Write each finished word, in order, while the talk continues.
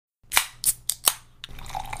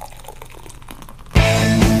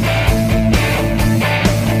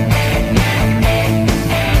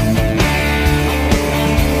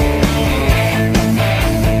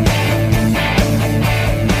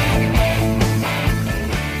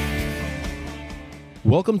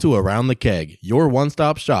Welcome to Around the Keg, your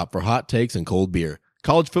one-stop shop for hot takes and cold beer.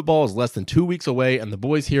 College football is less than 2 weeks away, and the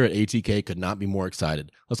boys here at ATK could not be more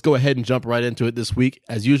excited. Let's go ahead and jump right into it this week.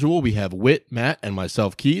 As usual, we have Whit, Matt, and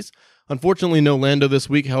myself, Keys. Unfortunately, no Lando this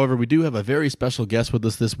week. However, we do have a very special guest with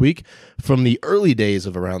us this week from the early days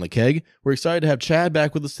of Around the Keg. We're excited to have Chad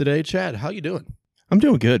back with us today. Chad, how you doing? I'm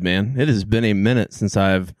doing good, man. It has been a minute since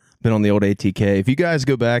I've been on the old ATK. If you guys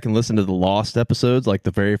go back and listen to the lost episodes, like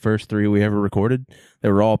the very first 3 we ever recorded,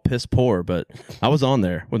 they were all piss poor, but I was on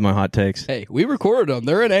there with my hot takes. Hey, we recorded them.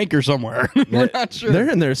 They're in Anchor somewhere. We're not sure.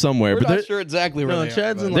 They're in there somewhere. We're but not sure exactly where they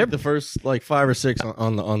Chad's are. in the first 5 or 6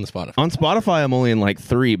 on the Spotify. On Spotify, I'm only in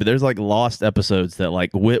 3, but there's lost episodes that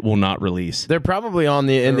Whit will not release. They're probably on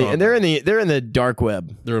the they're in the dark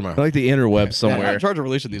web. They're in my They're the interweb I'm somewhere. in charge of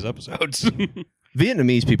releasing these episodes.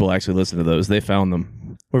 Vietnamese people actually listen to those. They found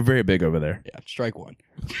them. We're very big over there. Yeah, strike one.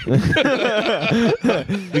 Chad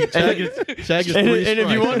gets And 3 if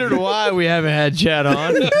you strikes. wondered why we haven't had Chad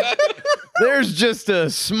on, there's just a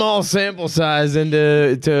small sample size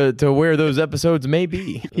into to where those episodes may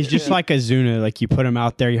be. He's just like Ozuna. Like, you put him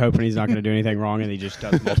out there, you're hoping he's not going to do anything wrong, and he just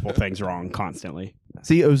does multiple things wrong constantly.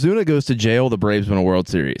 See, Ozuna goes to jail, the Braves win a World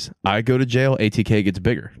Series. I go to jail, ATK gets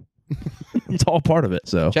bigger. It's all part of it.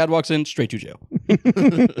 So Chad walks in, straight to jail.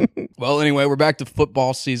 Well, anyway, we're back to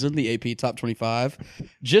football season. The AP Top 25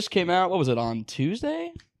 just came out. What was it, on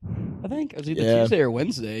Tuesday? I think it was either Tuesday or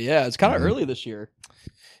Wednesday. Yeah, it's kind of early this year.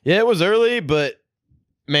 Yeah, it was early, but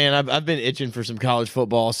man, I've been itching for some college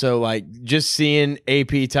football. So just seeing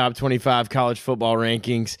AP Top 25 college football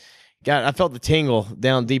rankings, God, I felt the tingle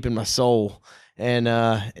down deep in my soul, and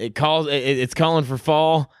it's calling for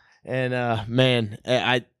fall, and man,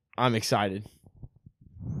 I'm excited.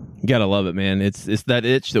 you gotta love it, man. It's that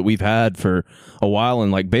itch that we've had for a while,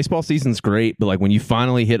 and baseball season's great, but when you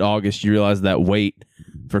finally hit August, you realize that wait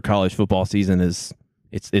for college football season is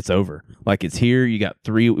it's over. It's here. You got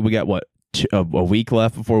we got what, a week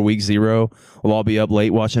left before week 0. We'll all be up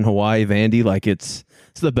late watching Hawaii Vandy. It's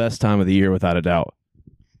the best time of the year without a doubt.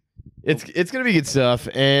 It's gonna be good stuff,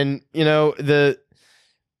 and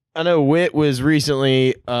I know Whit was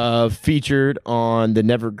recently featured on the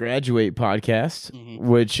Never Graduate podcast,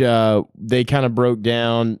 which they kind of broke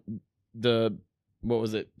down the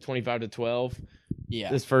 25 to 12. Yeah,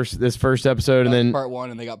 This first episode, and then part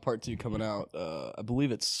 1, and they got part 2 coming out. I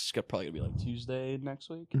believe it's probably gonna be Tuesday next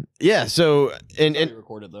week. yeah. So and Already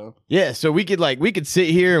recorded though. yeah, so we could sit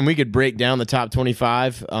here and we could break down the top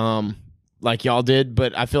 25, like y'all did,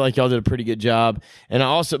 but I feel like y'all did a pretty good job,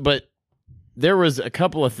 but there was a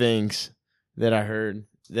couple of things that I heard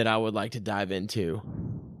that I would like to dive into.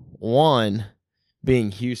 One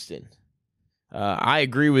being Houston. I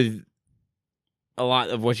agree with a lot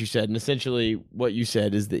of what you said, and essentially what you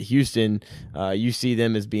said is that Houston, you see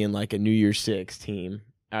them as being like a New Year's 6 team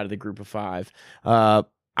out of the group of 5. I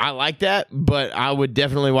like that, but I would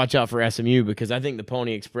definitely watch out for SMU because I think the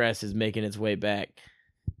Pony Express is making its way back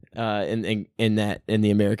in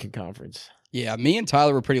the American Conference. Yeah, me and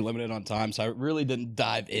Tyler were pretty limited on time, so I really didn't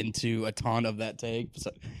dive into a ton of that take.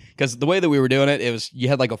 Because the way that we were doing it, you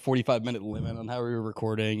had a 45-minute limit on how we were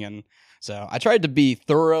recording, and so I tried to be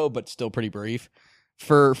thorough but still pretty brief.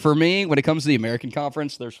 For me, when it comes to the American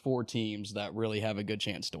Conference, there's 4 teams that really have a good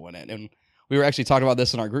chance to win it. And we were actually talking about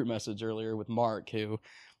this in our group message earlier with Mark, who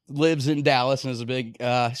lives in Dallas and is a big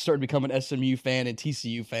started to become an SMU fan and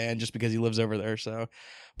TCU fan just because he lives over there. So,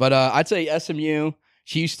 but I'd say SMU,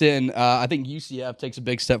 Houston, I think UCF takes a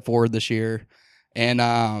big step forward this year.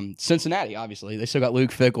 And Cincinnati, obviously. They still got Luke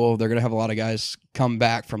Fickell. They're going to have a lot of guys come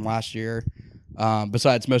back from last year,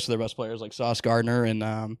 besides most of their best players like Sauce Gardner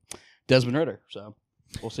and Desmond Ridder. So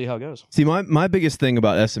we'll see how it goes. See, my biggest thing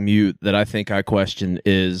about SMU that I think I question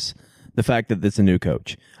is the fact that it's a new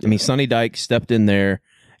coach. I mean, Sonny Dykes stepped in there,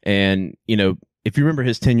 and, if you remember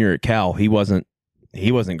his tenure at Cal, he wasn't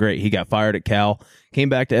great. He got fired at Cal, came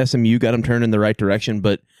back to SMU, got him turned in the right direction.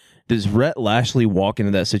 But does Rhett Lashley walk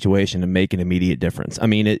into that situation and make an immediate difference? I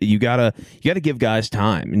mean, you gotta give guys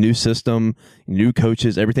time, new system, new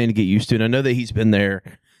coaches, everything to get used to. And I know that he's been there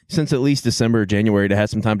since at least December or January to have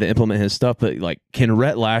some time to implement his stuff. But can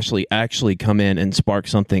Rhett Lashley actually come in and spark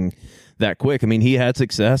something that quick? I mean, he had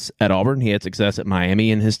success at Auburn, he had success at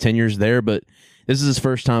Miami in his tenures there, but this is his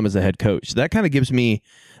first time as a head coach. So that kind of gives me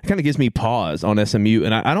pause on SMU,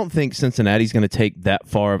 and I don't think Cincinnati's going to take that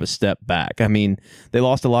far of a step back. I mean, they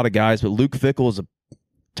lost a lot of guys, but Luke Fickell is a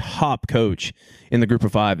top coach in the group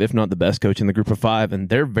of 5, if not the best coach in the group of 5, and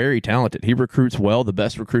they're very talented. He recruits well, the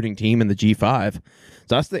best recruiting team in the G5.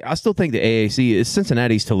 So I still think the AAC is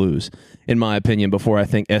Cincinnati's to lose, in my opinion, before I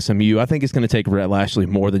think SMU. I think it's going to take Rhett Lashley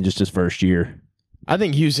more than just his first year. I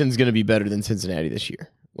think Houston's going to be better than Cincinnati this year.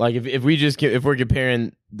 Like if we're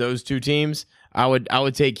comparing those two teams, I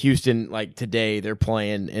would take Houston like today they're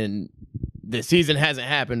playing, and the season hasn't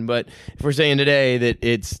happened, but if we're saying today that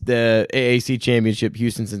it's the AAC championship,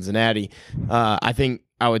 Houston Cincinnati, I think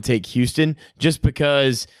I would take Houston just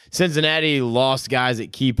because Cincinnati lost guys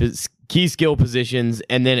at key skill positions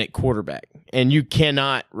and then at quarterback, and you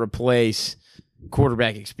cannot replace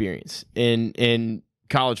quarterback experience in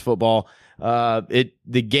college football.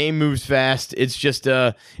 The game moves fast. It's just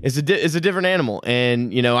it's a different animal,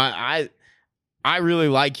 and you know I really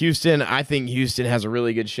like Houston. I think Houston has a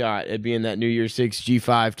really good shot at being that New Year's Six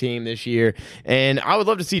G5 team this year, and I would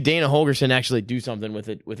love to see Dana Holgorsen actually do something with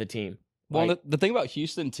a team. Well, Like, the thing about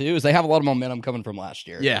Houston too is they have a lot of momentum coming from last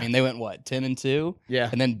year. Yeah. I mean they went 10-2, yeah,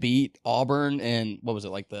 and then beat Auburn, and what was it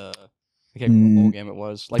like I can't remember what bowl game it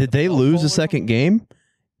was. Like Did the they Belk lose Bowl the or second something? game?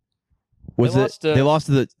 Was They it lost, they lost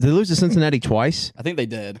to did they lose to Cincinnati twice? I think they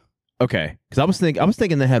did. Okay, because I was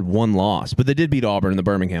thinking they had one loss, but they did beat Auburn in the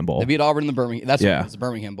Birmingham Bowl. They beat Auburn in the Birmingham. That's Yeah. what it was, the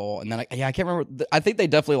Birmingham Bowl, and then I can't remember. I think they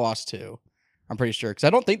definitely lost 2. I'm pretty sure because I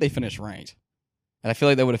don't think they finished ranked, and I feel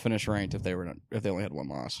like they would have finished ranked if they only had one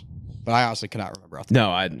loss. But I honestly cannot remember. Off the No,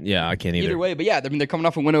 top of my head. I can't either. Either way, but yeah, I mean they're coming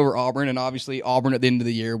off a win over Auburn, and obviously Auburn at the end of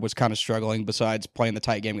the year was kind of struggling. Besides playing the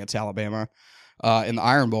tight game against Alabama in the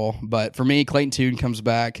Iron Bowl, but for me, Clayton Tune comes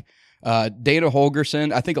back. Dana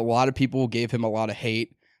Holgorsen, I think a lot of people gave him a lot of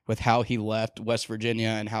hate with how he left West Virginia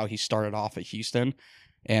and how he started off at Houston,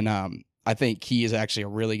 and I think he is actually a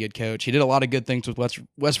really good coach. He did a lot of good things with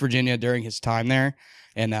West Virginia during his time there,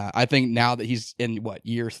 and I think now that he's in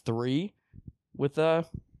year 3 with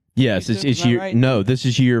Yes, Houston, it's is that year right? no. This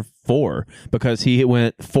is year 4 because he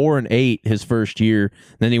went 4-8 his first year.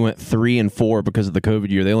 Then he went 3-4 because of the COVID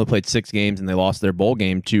year. They only played 6 games and they lost their bowl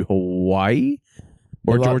game to Hawaii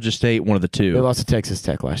or They lost- Georgia State, one of the two. they lost to Texas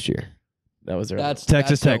Tech last year. That was their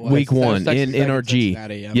Texas who it Tech, was. week That was 1 Texas in Tech and NRG.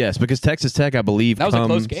 Cincinnati, yeah. Yes, because Texas Tech, I believe, That was a close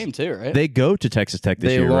comes- game too, right? They go to Texas Tech this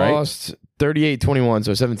They year, right? lost 38-21,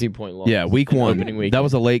 so 17-point loss. Yeah, week 1. Opening week. That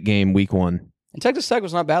was a late game, week 1. and Texas Tech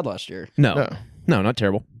was not bad last year. No, not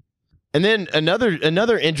terrible. And then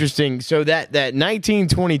another interesting, so that 19,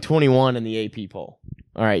 20, 21 in the AP poll.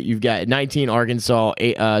 All right, you've got 19 Arkansas,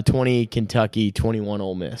 20 Kentucky, 21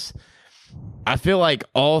 Ole Miss. I feel like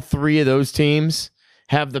all 3 of those teams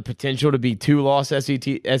have the potential to be 2-loss SEC,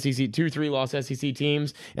 3-loss SEC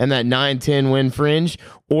teams, and that 9-10 win fringe,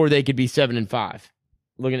 or they could be 7-5.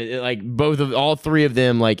 Looking at it, like all 3 of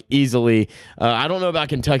them, like easily. I don't know about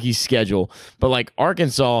Kentucky's schedule, but like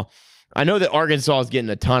Arkansas. I know that Arkansas is getting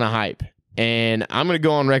a ton of hype, and I'm going to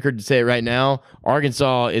go on record to say it right now.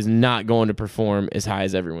 Arkansas is not going to perform as high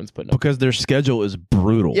as everyone's putting up. Because their schedule is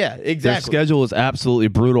brutal. Yeah, Their exactly. schedule is absolutely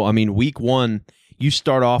brutal. I mean, week 1, you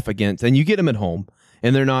start off against, and you get them at home,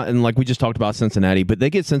 and they're not, and like we just talked about Cincinnati, but they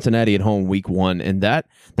get Cincinnati at home week 1, and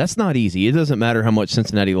that's not easy. It doesn't matter how much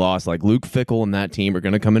Cincinnati lost. Like Luke Fickell and that team are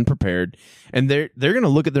going to come in prepared, and they're going to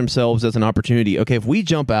look at themselves as an opportunity. Okay, if we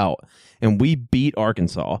jump out and we beat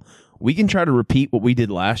Arkansas, we can try to repeat what we did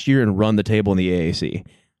last year and run the table in the AAC.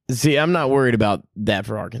 See, I'm not worried about that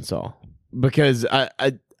for Arkansas because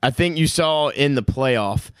I think you saw in the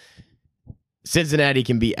playoff, Cincinnati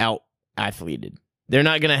can be out-athleted. They're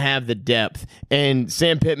not going to have the depth. And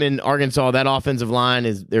Sam Pittman, Arkansas, that offensive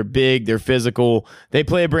line they're big, they're physical. They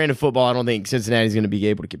play a brand of football I don't think Cincinnati's going to be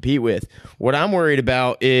able to compete with. What I'm worried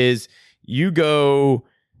about is you go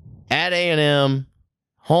at A&M,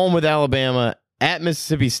 home with Alabama, at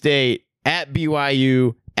Mississippi State, at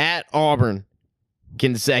BYU, at Auburn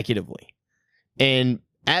consecutively. And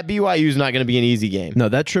at BYU is not going to be an easy game. No,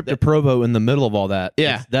 that trip to Provo in the middle of all that,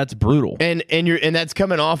 Yeah. that's brutal. And that's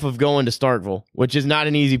coming off of going to Starkville, which is not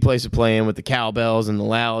an easy place to play in with the cowbells and the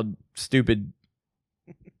loud, stupid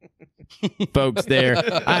folks there.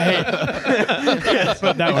 I hate.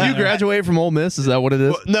 Did you graduate from Ole Miss? Is that what it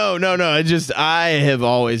is? No. I have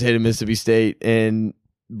always hated Mississippi State, and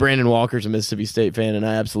Brandon Walker's a Mississippi State fan, and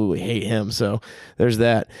I absolutely hate him. So there's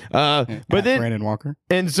that. But then, Brandon Walker,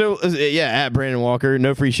 and so at Brandon Walker,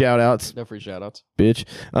 no free shout outs, no free shout outs. bitch.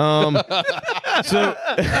 So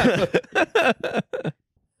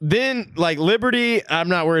then, like Liberty, I'm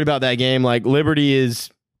not worried about that game. Like Liberty's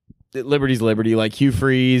Liberty. Like Hugh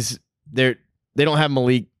Freeze, they don't have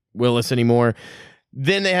Malik Willis anymore.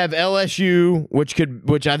 Then they have LSU,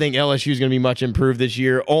 which I think LSU is going to be much improved this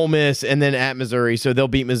year. Ole Miss, and then at Missouri, so they'll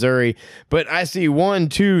beat Missouri. But I see 1,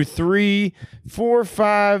 2, 3, 4,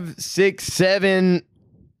 5, 6, 7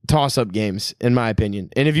 toss-up games, in my opinion.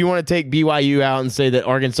 And if you want to take BYU out and say that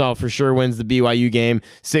Arkansas for sure wins the BYU game,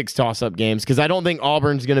 6 toss-up games, because I don't think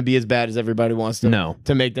Auburn's going to be as bad as everybody wants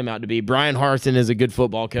to make them out to be. Brian Harsin is a good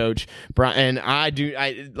football coach, and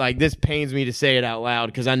I like this pains me to say it out loud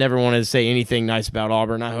because I never wanted to say anything nice about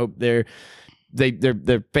Auburn. I hope their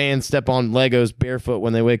fans step on Legos barefoot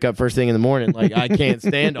when they wake up first thing in the morning. Like, I can't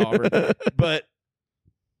stand Auburn, but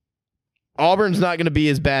Auburn's not going to be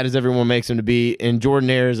as bad as everyone makes them to be, and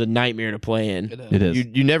Jordan-Hare is a nightmare to play in. It is.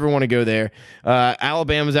 You never want to go there.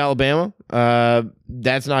 Alabama's Alabama.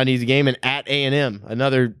 That's not an easy game. And at A&M,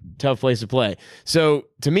 another tough place to play. So,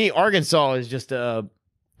 to me, Arkansas is just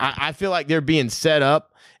I feel like they're being set up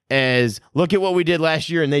as, look at what we did last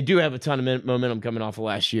year, and they do have a ton of momentum coming off of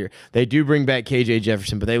last year. They do bring back KJ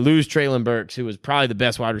Jefferson, but they lose Traylon Burks, who was probably the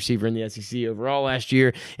best wide receiver in the SEC overall last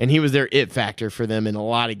year, and he was their it factor for them in a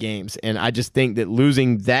lot of games. And I just think that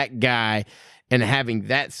losing that guy and having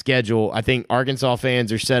that schedule, I think Arkansas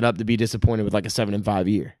fans are set up to be disappointed with like a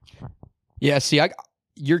 7-5 year. Yeah, see,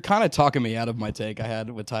 you're kind of talking me out of my take I had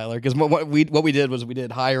with Tyler, because what we did was we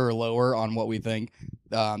did higher or lower on what we think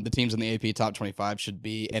the teams in the AP top 25 should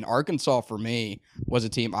be. And Arkansas, for me, was a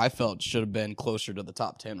team I felt should have been closer to the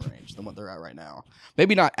top 10 range than what they're at right now.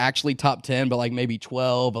 Maybe not actually top 10, but like maybe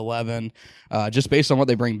 12, 11, just based on what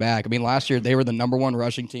they bring back. I mean, last year they were the number 1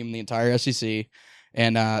 rushing team in the entire SEC.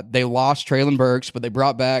 And they lost Traylon Burks, but they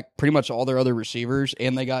brought back pretty much all their other receivers,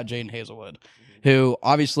 and they got Jaden Hazelwood, who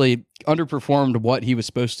obviously underperformed what he was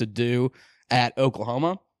supposed to do at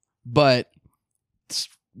Oklahoma. But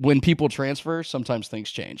when people transfer, sometimes things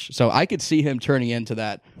change. So I could see him turning into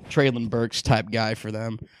that Traylon Burks type guy for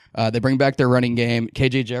them. They bring back their running game.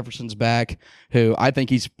 KJ Jefferson's back, who I think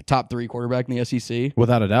he's top 3 quarterback in the SEC.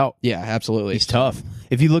 Without a doubt. Yeah, absolutely. He's tough.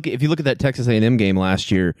 If you look at that Texas A&M game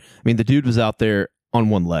last year, I mean, the dude was out there on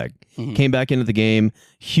one leg. Mm-hmm. Came back into the game,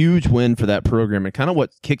 huge win for that program, and kind of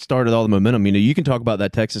what kickstarted all the momentum. You know, you can talk about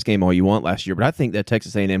that Texas game all you want last year, but I think that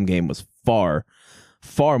Texas A&M game was far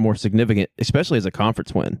more significant, especially as a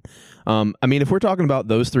conference win. I mean, if we're talking about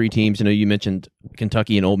those 3 teams, you know, you mentioned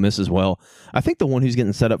Kentucky and Ole Miss as well. I think the one who's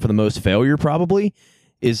getting set up for the most failure probably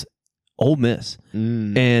is Ole Miss.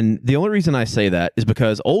 And the only reason I say that is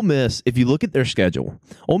because Ole Miss, if you look at their schedule,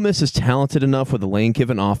 Ole Miss is talented enough with a Lane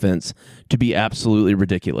Kiffin offense to be absolutely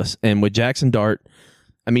ridiculous. And with Jackson Dart,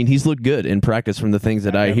 I mean, he's looked good in practice from the things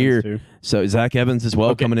that I hear. Too. So Zach Evans as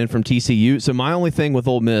well, coming in from TCU. So my only thing with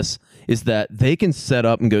Ole Miss is that they can set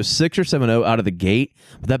up and go 6 or 7-0 out of the gate,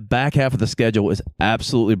 but that back half of the schedule is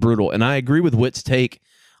absolutely brutal. And I agree with Witt's take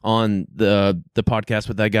on the podcast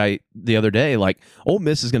with that guy the other day. Like, Ole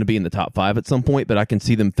Miss is going to be in the top 5 at some point, but I can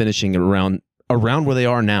see them finishing around where they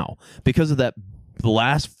are now because of that. The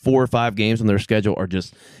last 4 or 5 games on their schedule are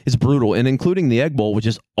just, it's brutal, and including the Egg Bowl, which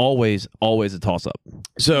is always a toss-up.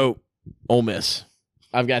 So, Ole Miss,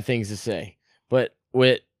 I've got things to say, but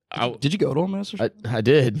did you go to Ole Miss? I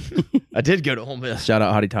did. I did go to Ole Miss. Shout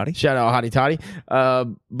out Hottie Toddy. Shout out Hottie Toddy.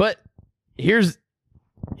 But here's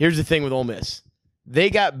the thing with Ole Miss.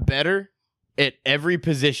 They got better at every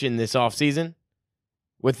position this offseason,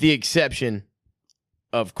 with the exception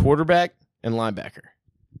of quarterback and linebacker.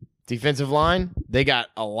 Defensive line, they got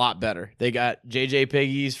a lot better. They got J.J.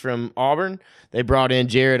 Piggies from Auburn. They brought in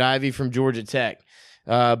Jared Ivey from Georgia Tech.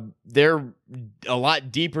 They're a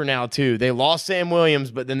lot deeper now, too. They lost Sam Williams,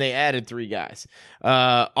 but then they added 3 guys.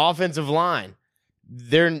 Offensive line,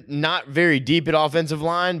 they're not very deep at offensive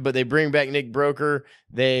line, but they bring back Nick Broker.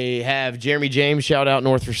 They have Jeremy James, shout out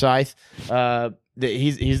North Forsyth.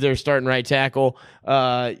 He's their starting right tackle.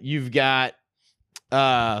 You've got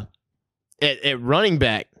at running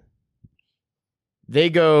back, they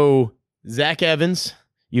go Zach Evans,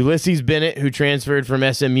 Ulysses Bennett, who transferred from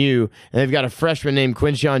SMU, and they've got a freshman named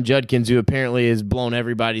Quinshon Judkins, who apparently has blown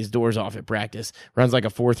everybody's doors off at practice. Runs like a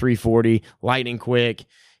 4.3 40, lightning quick.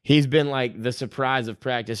 He's been like the surprise of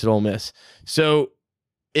practice at Ole Miss. So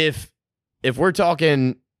if we're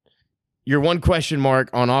talking, your one question mark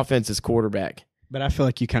on offense is quarterback. But I feel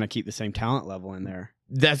like you kind of keep the same talent level in there.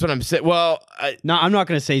 That's what I'm saying. Well, no, I'm not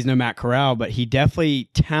going to say he's no Matt Corral, but he definitely,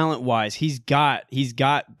 talent-wise, he's got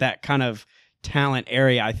that kind of talent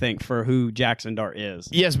area, I think, for who Jackson Dart is.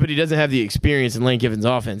 Yes, but he doesn't have the experience in Lane Kiffin's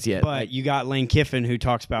offense yet. But you got Lane Kiffin, who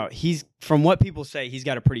talks about, from what people say, he's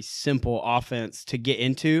got a pretty simple offense to get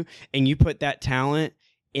into, and you put that talent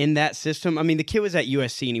in that system. I mean, the kid was at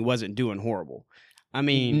USC, and he wasn't doing horrible. I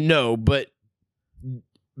mean... No, but...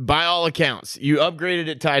 By all accounts, you upgraded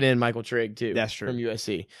at tight end Michael Trigg, too. That's true. From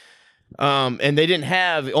USC. And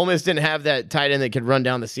they Ole Miss didn't have that tight end that could run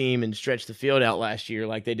down the seam and stretch the field out last year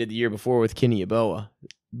like they did the year before with Kenny Yeboah.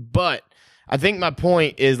 But I think my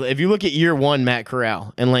point is if you look at year one, Matt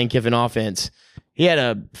Corral and Lane Kiffin offense, he had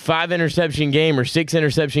a 5 interception game or 6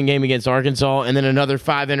 interception game against Arkansas and then another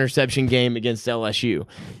 5 interception game against LSU.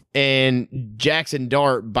 And Jackson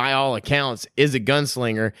Dart, by all accounts, is a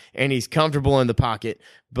gunslinger and he's comfortable in the pocket.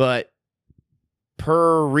 But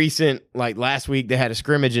per recent, like last week, they had a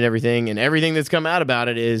scrimmage and everything that's come out about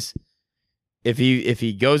it is if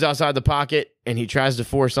he goes outside the pocket and he tries to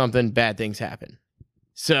force something, bad things happen.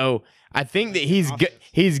 So I think that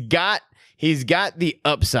he's got the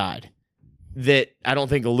upside that I don't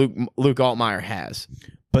think Luke Altmaier has.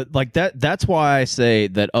 But like that's why I say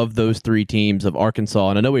that of those 3 teams of Arkansas,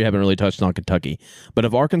 and I know we haven't really touched on Kentucky, but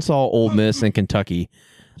of Arkansas, Ole Miss, and Kentucky,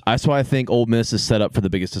 that's why I think Ole Miss is set up for the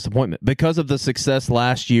biggest disappointment because of the success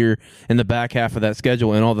last year in the back half of that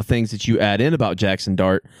schedule and all the things that you add in about Jackson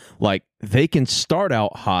Dart. Like, they can start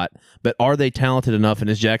out hot, but are they talented enough, and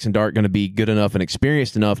is Jackson Dart going to be good enough and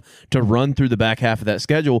experienced enough to run through the back half of that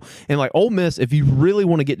schedule? And like Ole Miss, if you really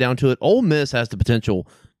want to get down to it, Ole Miss has the potential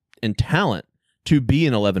and talent to be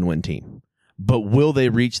an 11-win team. But will they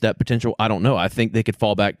reach that potential? I don't know. I think they could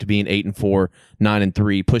fall back to being 8-4,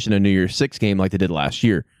 9-3, pushing a New Year's Six game like they did last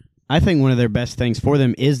year. I think one of their best things for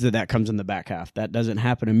them is that comes in the back half. That doesn't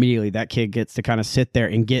happen immediately. That kid gets to kind of sit there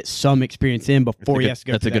and get some experience in before he has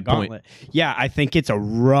to go through that gauntlet. Yeah, I think it's a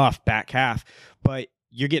rough back half, but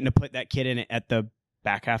you're getting to put that kid in it at the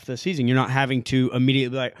back half of the season. You're not having to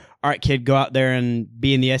immediately be like, all right, kid, go out there and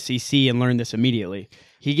be in the SEC and learn this immediately.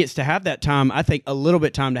 He gets to have that time, I think a little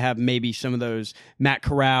bit time to have maybe some of those Matt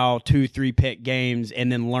Corral 2-3 pick games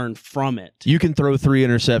and then learn from it. You can throw 3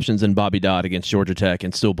 interceptions in Bobby Dodd against Georgia Tech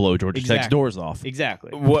and still blow Georgia Tech's doors off.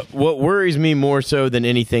 Exactly. What worries me more so than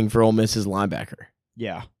anything for Ole Miss is linebacker.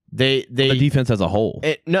 Yeah. The defense as a whole.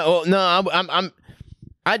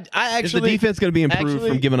 I actually is the defense going to be improved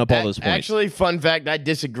from giving up all those points? Actually, fun fact, I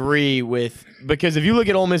disagree with because if you look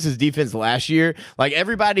at Ole Miss's defense last year, like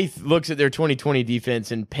everybody looks at their 2020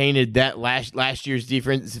 defense and painted that last year's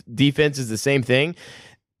defense is the same thing.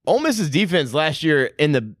 Ole Miss's defense last year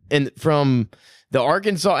from the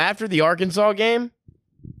Arkansas after the Arkansas game,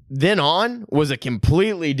 then on was a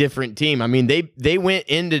completely different team. I mean, they went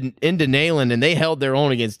into Neyland and they held their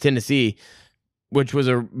own against Tennessee, which was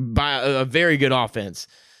a very good offense.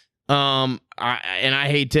 I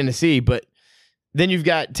hate Tennessee, but then you've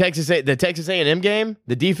got the Texas A&M game.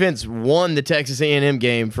 The defense won the Texas A&M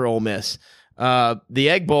game for Ole Miss. The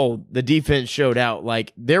Egg Bowl, the defense showed out.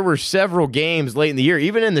 Like, there were several games late in the year,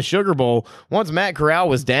 even in the Sugar Bowl, once Matt Corral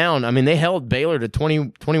was down, I mean, they held Baylor to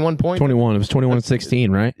 21 points. 21. It was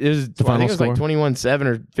 21-16, right? It was, I think it was like 21-7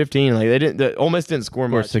 or 15. Like, the Ole Miss didn't score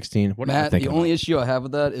much. Or 16. What Matt, the only issue I have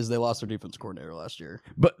with that is they lost their defense coordinator last year.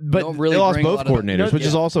 But don't really they lost bring a both lot of- coordinators, which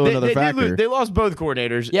is also another factor. They lost both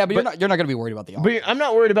coordinators. Yeah, but you're not going to be worried about the offense. But I'm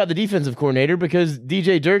not worried about the defensive coordinator because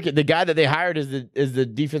DJ Durkin, the guy that they hired as the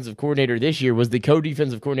defensive coordinator this year, was the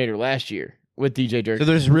co-defensive coordinator last year with DJ Durkin.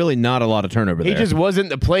 So there's really not a lot of turnover there. He just wasn't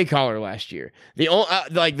the play caller last year. The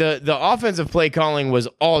offensive play calling was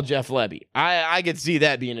all Jeff Lebby. I could see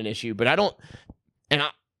that being an issue, but I don't. And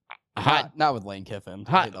Not with Lane Kiffin.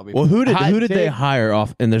 Well, who did they hire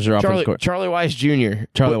off? And there's their offensive coordinator. Charlie Weiss Jr.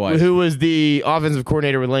 Charlie Weiss, who was the offensive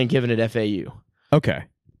coordinator with Lane Kiffin at FAU. Okay.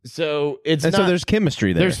 So so there's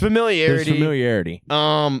chemistry there. There's familiarity. There's familiarity.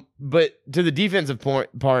 But to the defensive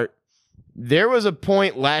part, there was a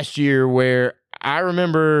point last year where I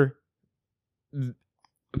remember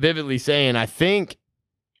vividly saying, I think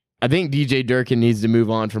DJ Durkin needs to move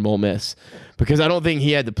on from Ole Miss because I don't think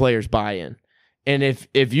he had the players buy-in. And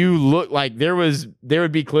if you look, like there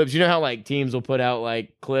would be clips, you know how like teams will put out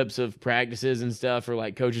like clips of practices and stuff, or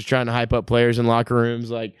like coaches trying to hype up players in locker rooms.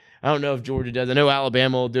 Like, I don't know if Georgia does. I know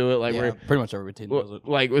Alabama will do it. Like, yeah, pretty much every team does it.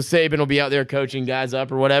 Like with Saban will be out there coaching guys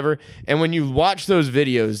up or whatever. And when you watch those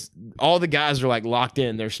videos, all the guys are like locked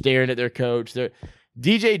in. They're staring at their coach.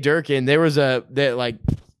 DJ Durkin,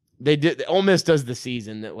 Ole Miss does the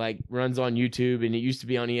season that like runs on YouTube, and it used to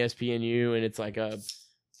be on ESPNU, and it's like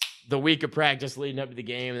the week of practice leading up to the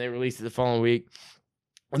game, and they released it the following week.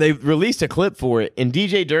 They released a clip for it, and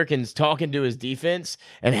DJ Durkin's talking to his defense,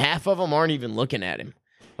 and half of them aren't even looking at him.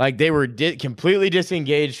 Like, they were completely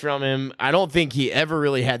disengaged from him. I don't think he ever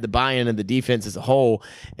really had the buy-in of the defense as a whole.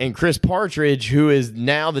 And Chris Partridge, who is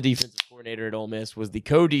now the defensive coordinator at Ole Miss, was the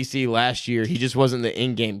co-DC last year. He just wasn't the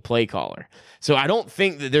in-game play caller. So I don't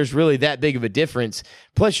think that there's really that big of a difference.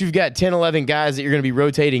 Plus, you've got 10, 11 guys that you're going to be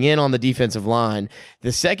rotating in on the defensive line.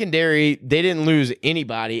 The secondary, they didn't lose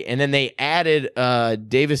anybody. And then they added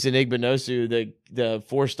Davis Igbinosu, the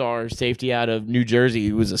 4-star safety out of New Jersey,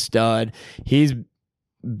 who was a stud. He's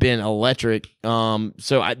been electric. They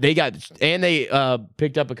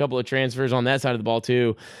picked up a couple of transfers on that side of the ball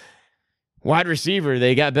too. Wide receiver,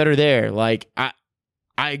 they got better there. Like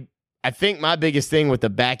I think my biggest thing with the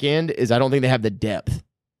back end is I don't think they have the depth.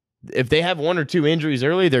 If they have 1 or 2 injuries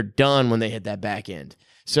early, they're done when they hit that back end.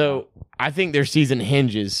 So I think their season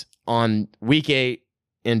hinges on week 8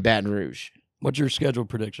 in Baton Rouge. What's your schedule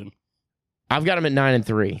prediction? I've got them at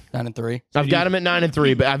 9-3. 9-3. I've got them at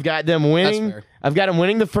 9-3, but I've got them winning. That's fair. I've got them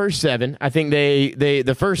winning the first 7. I think they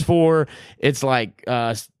the first 4. It's like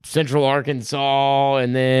Central Arkansas,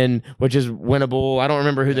 and then which is winnable. I don't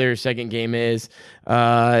remember who their second game is.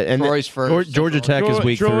 And Troy's first. Georgia Tech is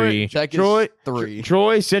week 3. Tech is Troy, 3.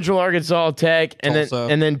 Troy, Central Arkansas, Tech, and Tulsa.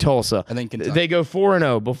 then Tulsa. And then Kentucky. They go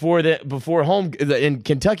 4-0 before home in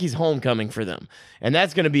Kentucky's homecoming for them, and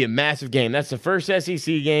that's going to be a massive game. That's the first SEC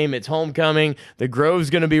game. It's homecoming. The Grove's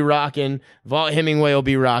going to be rocking. Vaught Hemingway will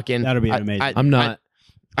be rocking. That'll be amazing.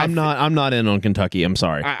 I'm not in on Kentucky. I'm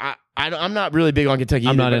sorry. I'm not really big on Kentucky.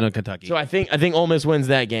 I'm either, not in but- on Kentucky. So I think Ole Miss wins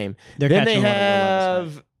that game. They're Then they catching a lot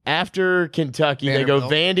of have after Kentucky, they go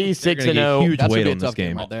Vanderbilt. Vandy They're gonna get 6-0. huge That's weight gonna be a on this tough game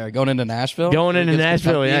game. right there. Going into Nashville. Going into Against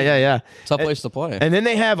Nashville, Kentucky. yeah. Tough place to play. And then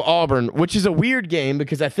they have Auburn, which is a weird game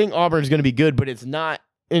because I think Auburn's going to be good, but it's not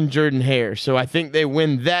in Jordan Hare. So I think they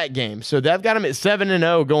win that game. So they've got them at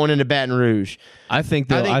 7-0 going into Baton Rouge. I think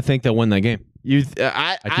they'll win that game.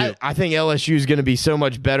 I think LSU is going to be so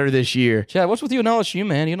much better this year. Chad, what's with you and LSU,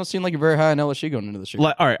 man? You don't seem like you're very high on LSU going into this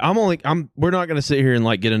year. All right, we're not going to sit here and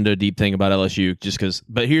like get into a deep thing about LSU just because.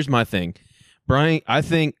 But here's my thing, Brian. I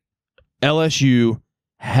think LSU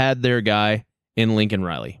had their guy in Lincoln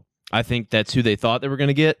Riley. I think that's who they thought they were going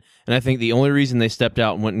to get, and I think the only reason they stepped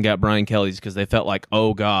out and went and got Brian Kelly is because they felt like,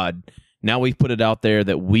 oh God, now we've put it out there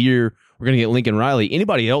that we're going to get Lincoln Riley.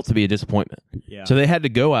 Anybody else would be a disappointment. Yeah. So they had to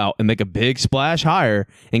go out and make a big splash hire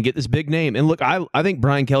and get this big name. And look, I think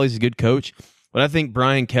Brian Kelly's a good coach, but I think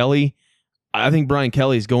Brian Kelly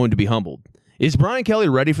is going to be humbled. Is Brian Kelly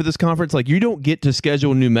ready for this conference? Like, you don't get to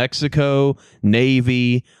schedule New Mexico,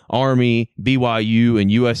 Navy, Army, BYU,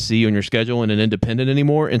 and USC on your schedule in an independent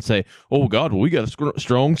anymore and say, oh, God, well, we got a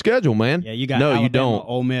strong schedule, man. Yeah, you got no, Alabama, you don't.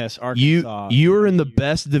 Ole Miss, Arkansas. You're in the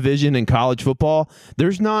best division in college football.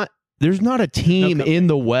 There's not a team in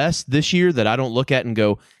the West this year that I don't look at and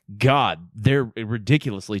go, God, they're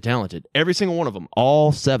ridiculously talented. Every single one of them,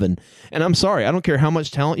 all 7. And I'm sorry, I don't care how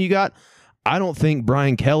much talent you got. I don't think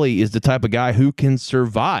Brian Kelly is the type of guy who can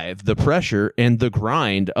survive the pressure and the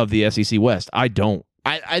grind of the SEC West. I don't.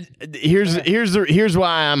 Here's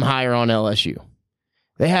why I'm higher on LSU.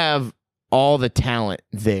 They have all the talent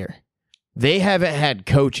there. They haven't had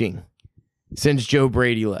coaching since Joe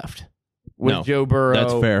Brady left. With No, Joe Burrow.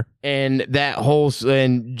 That's fair. And that whole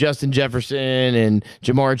and Justin Jefferson and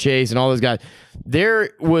Jamar Chase and all those guys. There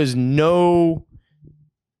was no,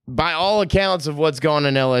 by all accounts of what's gone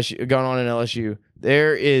on in LSU,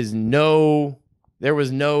 there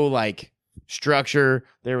was no like structure.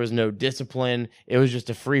 There was no discipline. It was just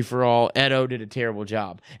a free for all. Edo did a terrible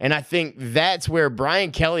job. And I think that's where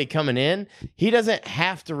Brian Kelly coming in, he doesn't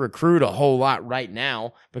have to recruit a whole lot right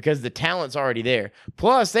now because the talent's already there.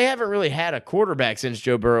 Plus, they haven't really had a quarterback since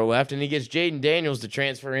Joe Burrow left, and he gets Jaden Daniels to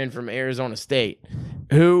transfer in from Arizona State,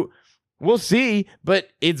 who we'll see, but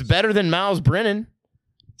it's better than Miles Brennan.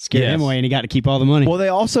 Scared him away, and he got to keep all the money. Well, they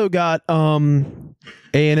also got A&M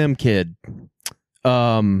kid.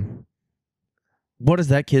 What is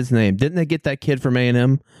that kid's name? Didn't they get that kid from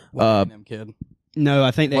A&M? A&M kid. No,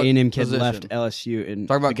 I think the What A&M kid position? left LSU. And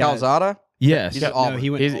Talking about the guy- Calzada? Yes. He's at No, Auburn. he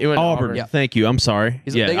went. He went to Auburn. Yeah. Thank you. I'm sorry.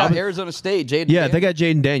 They got Arizona State. Jaden. Yeah, they got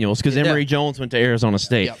Jaden Daniels because Yeah. Emory Jones went to Arizona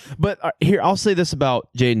State. Yep. But here, I'll say this about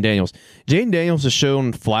Jaden Daniels. Jaden Daniels has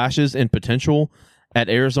shown flashes and potential at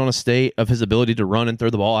Arizona State of his ability to run and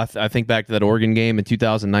throw the ball. I think back to that Oregon game in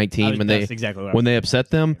 2019 That's exactly what I when they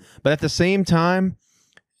upset them. But at the same time,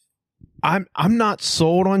 I'm not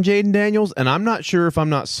sold on Jaden Daniels, and I'm not sure if I'm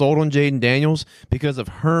not sold on Jaden Daniels because of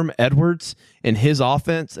Herm Edwards and his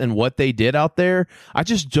offense and what they did out there. I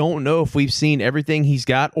just don't know if we've seen everything he's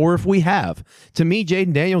got or if we have. To me,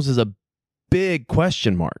 Jaden Daniels is a big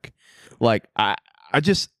question mark. Like,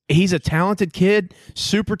 he's a talented kid,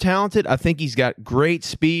 super talented. I think he's got great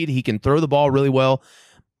speed. He can throw the ball really well.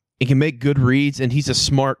 He can make good reads, and he's a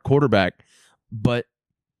smart quarterback. But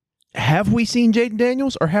have we seen Jaden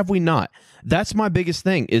Daniels or have we not? That's my biggest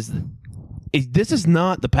thing is this is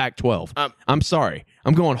not the Pac-12. I'm sorry.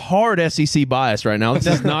 I'm going hard SEC bias right now. This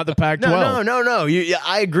is not the Pac-12. No.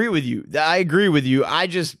 I agree with you.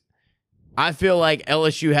 I feel like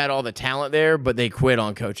LSU had all the talent there, but they quit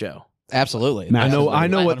on Coach O. Absolutely. Matt, I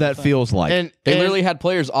know what that 100%. feels like. And They literally had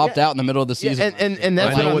players opt out in the middle of the season. and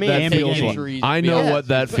that's I what know I what mean. that feels Injuries, like. I know yeah. what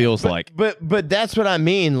that feels like. But that's what I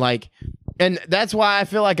mean. Like, and that's why I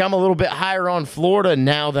feel like I'm a little bit higher on Florida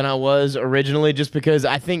now than I was originally, just because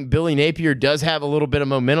I think Billy Napier does have a little bit of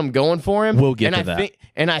momentum going for him. We'll get and to I that. think,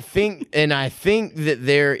 and I think that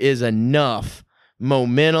there is enough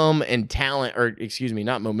momentum and talent, or excuse me,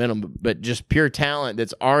 not momentum, but just pure talent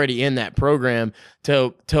that's already in that program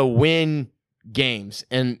to win games.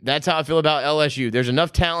 And that's how I feel about LSU. There's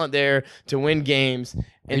enough talent there to win games.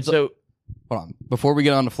 And so Hold on. Before we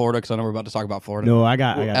get on to Florida, because I know we're about to talk about Florida. No, I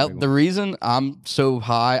got The reason I'm so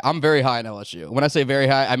high, I'm very high in LSU. When I say very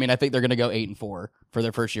high, I mean I think they're going to go 8-4 for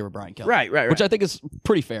their first year with Brian Kelly. right. Which I think is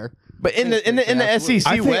pretty fair. But in the SEC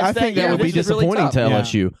I think, West, I think that year, would be which is really disappointing tough.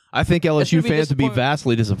 to Yeah. LSU. I think LSU gonna be fans would be disappointing.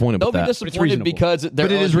 vastly disappointed They'll with be that. disappointed reasonable. because they're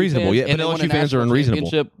But it is LSU reasonable, fans, yeah, and but they won LSU a fans are national unreasonable.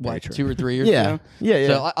 championship, Very What, true. 2 or 3 years Yeah. ago? Yeah.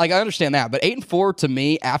 So like I understand that, but 8-4 to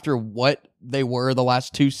me after what they were the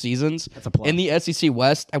last 2 seasons That's a plus. in the SEC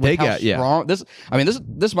West, and They with how got- yeah. strong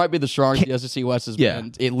this might be the strongest the SEC West has Yeah.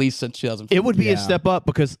 been at least since 2015. It would be Yeah. a step up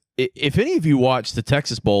because if any of you watched the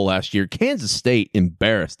Texas Bowl last year, Kansas State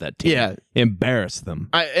embarrassed that team. Yeah. Embarrassed them.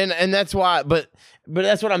 And that's why, but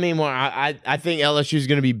that's what I mean. More, I think LSU is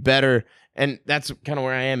going to be better, and that's kind of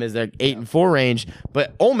where I am, is that 8-4 range.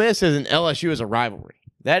 But Ole Miss and LSU is a rivalry.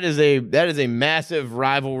 That is a massive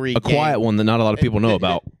rivalry. A quiet one that not a lot of people know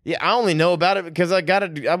about. Yeah, I only know about it because I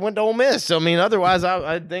went to Ole Miss. So I mean, otherwise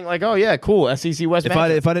I'd think like, oh yeah, cool, SEC West. If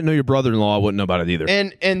matchup. I didn't know your brother-in-law, I wouldn't know about it either.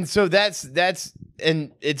 And so that's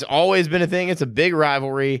and it's always been a thing. It's a big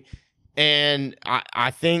rivalry, and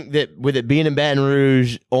I think that with it being in Baton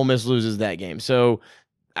Rouge, Ole Miss loses that game. So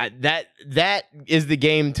that is the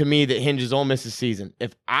game to me that hinges Ole Miss's season.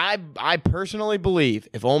 If I personally believe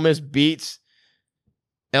if Ole Miss beats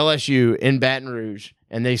LSU in Baton Rouge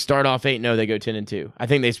and they start off 8-0, they go 10-2. I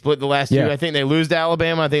think they split the last two. Yeah. I think they lose to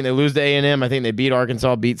Alabama. I think they lose to A&M. I think they beat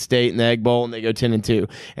Arkansas, beat State in the Egg Bowl, and they go 10-2.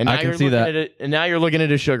 And now I can you're see looking that. at it, and now you're looking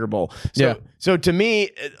at a Sugar Bowl. So, Yeah. So to me,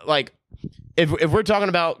 like, if we're talking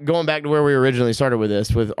about going back to where we originally started with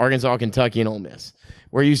this, with Arkansas, Kentucky, and Ole Miss,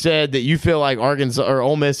 where you said that you feel like Arkansas or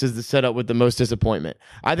Ole Miss is the setup with the most disappointment.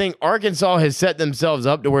 I think Arkansas has set themselves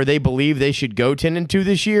up to where they believe they should go 10-2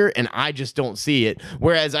 this year, and I just don't see it.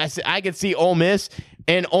 Whereas I could see Ole Miss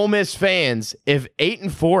and Ole Miss fans, if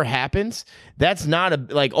 8-4 happens, that's not a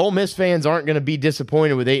like Ole Miss fans aren't going to be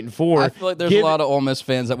disappointed with 8-4. I feel like there's a lot of Ole Miss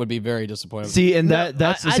fans that would be very disappointed. See, and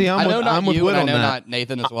that's I- see, I know not I'm with you, Whit and I on know that. not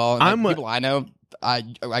Nathan as well. And I'm like, with- people I know,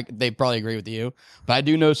 they probably agree with you, but I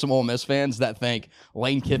do know some Ole Miss fans that think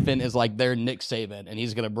Lane Kiffin is like their Nick Saban, and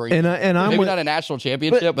he's going to bring And I'm maybe with, not a national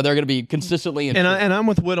championship, but they're going to be consistently in. and I'm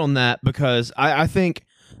with Whit on that because I think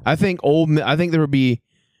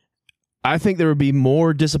there would be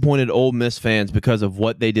more disappointed Ole Miss fans because of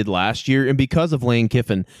what they did last year and because of Lane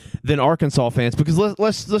Kiffin than Arkansas fans. Because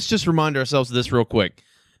let's just remind ourselves of this real quick.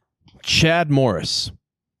 Chad Morris,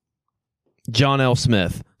 John L.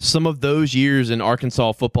 Smith, some of those years in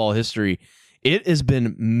Arkansas football history, it has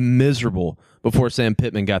been miserable before Sam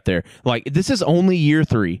Pittman got there. Like, this is only year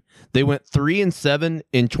 3. They went 3-7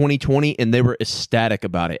 in 2020, and they were ecstatic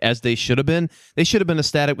about it, as they should have been. They should have been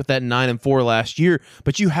ecstatic with that 9-4 last year.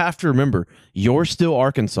 But you have to remember, you're still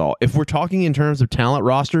Arkansas. If we're talking in terms of talent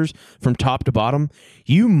rosters from top to bottom,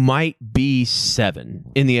 you might be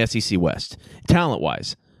 7 in the SEC West,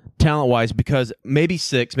 talent-wise, because maybe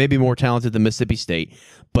 6, maybe more talented than Mississippi State.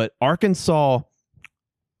 But Arkansas,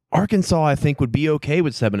 I think, would be okay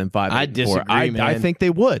with 7-5. I 8-4. disagree, I man. think they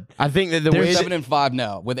would. I think that the way They're 7-5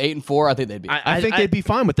 now. With 8-4, I think they'd be. I think they'd be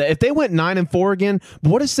fine with that if they went 9-4 again.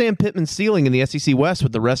 What is Sam Pittman's ceiling in the SEC West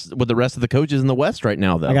with the rest of the coaches in the West right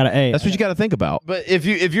now? Though I got an A. That's what you got to think about. But if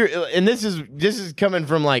you're, and this is coming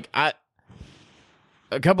from like a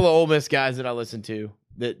couple of Ole Miss guys that I listen to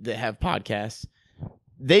that have podcasts.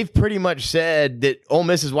 They've pretty much said that Ole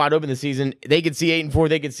Miss is wide open this season. They could see 8-4.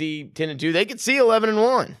 They could see 10-2. They could see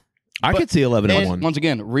 11-1. I could see 11-1. Once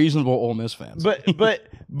again, reasonable Ole Miss fans.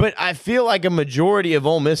 But I feel like a majority of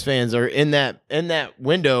Ole Miss fans are in that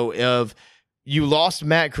window of you lost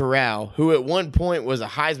Matt Corral, who at one point was a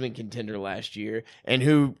Heisman contender last year and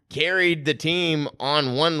who carried the team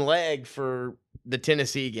on one leg for the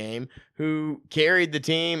Tennessee game, who carried the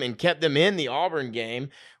team and kept them in the Auburn game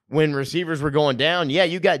when receivers were going down. Yeah,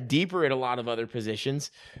 you got deeper at a lot of other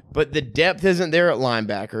positions, but the depth isn't there at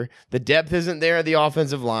linebacker. The depth isn't there at the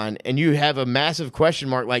offensive line, and you have a massive question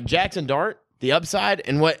mark. Like Jackson Dart, the upside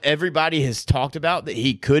and what everybody has talked about that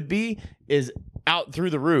he could be is out through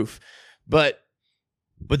the roof. But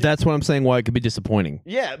But that's what I'm saying. Why it could be disappointing.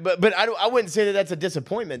 Yeah, but I wouldn't say that that's a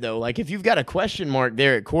disappointment though. Like if you've got a question mark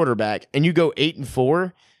there at quarterback and you go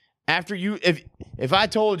 8-4 after you if I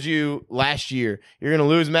told you last year you're going to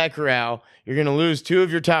lose Matt Corral, you're going to lose 2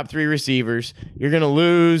 of your top 3 receivers, you're going to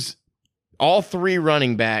lose all 3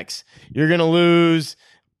 running backs, you're going to lose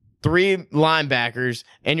 3 linebackers,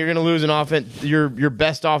 and you're going to lose an offense your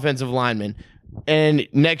best offensive lineman, and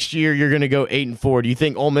next year you're going to go 8-4. Do you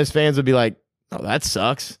think Ole Miss fans would be like, "Oh, that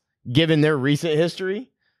sucks," given their recent history?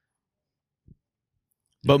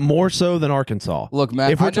 But more so than Arkansas. Look,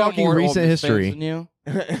 Matt, If we're I know talking more Ole recent Miss fans history- than you,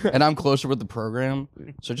 and I'm closer with the program,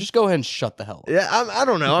 so just go ahead and shut the hell up. Yeah, I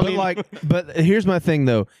don't know. I mean, But here's my thing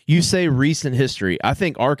though. You say recent history. I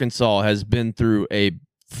think Arkansas has been through a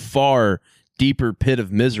far deeper pit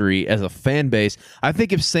of misery as a fan base. I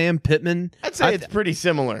think if Sam Pittman, I'd say it's pretty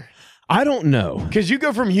similar. I don't know. Because you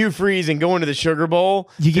go from Hugh Freeze and going to the Sugar Bowl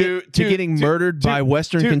To getting murdered by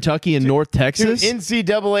Western Kentucky and North Texas. to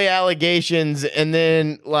NCAA allegations, and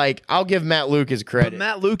then like I'll give Matt Luke his But credit.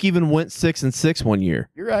 Matt Luke even went 6-6 one year.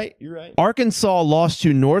 You're right. You're right. Arkansas lost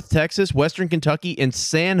to North Texas, Western Kentucky, and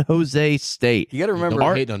San Jose State. You got to remember,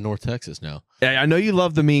 We're hating on North Texas now. I know you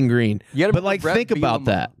love the mean green, you gotta but remember like Brett think about Bielema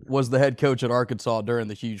that. Was the head coach at Arkansas during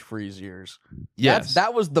the huge freeze years? Yes,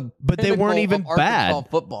 that was the. But they weren't pinnacle even of Arkansas bad.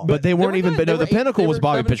 Football. But they weren't were even- good. no, They the were pinnacle was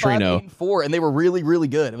Bobby 7-5, Petrino. 8-4, and they were really, really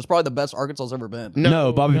good. It was probably the best Arkansas's ever been.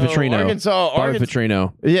 No, Bobby Petrino. Arkansas.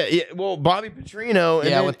 Petrino. Yeah. Well, Bobby Petrino. And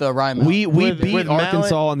Yeah, then- with the Ryan. We With beat Mallet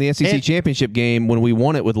Arkansas in the SEC and- championship game when we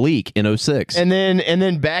won it with Leak in 06. and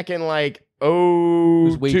then back in like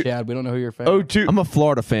Who's 02, we, Chad? We don't know who you're fan. 02, I'm a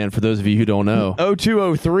Florida fan for those of you who don't know.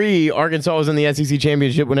 02-03, Arkansas was in the SEC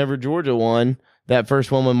championship whenever Georgia won that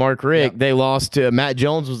first one with Mark Richt. Yep. They lost to Matt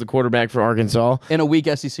Jones was the quarterback for Arkansas In a weak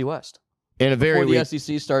SEC West. in a very Before the weak.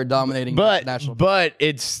 SEC started dominating But national.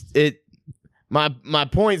 my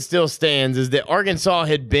point still stands is that Arkansas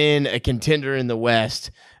had been a contender in the West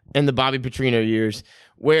in the Bobby Petrino years,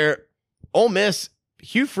 where Ole Miss,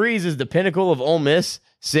 Hugh Freeze is the pinnacle of Ole Miss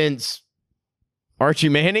since Archie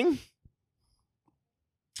Manning.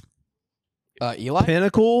 Eli.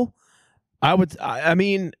 Pinnacle, I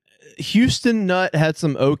mean, Houston Nutt had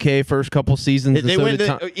some okay first couple seasons. and They so went did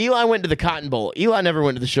to, Tom- Eli went to the Cotton Bowl. Eli never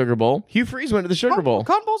went to the Sugar Bowl. Hugh Freeze went to the Sugar Bowl.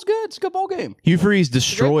 Cotton Bowl's good. It's a good bowl game. Hugh Freeze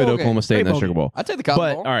destroyed bowl Oklahoma game. State in Great that bowl Sugar Bowl. I'd take the Cotton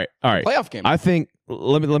But Bowl. all right. Playoff game. I think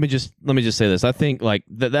let me just say this. I think like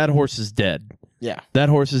that horse is dead. Yeah. That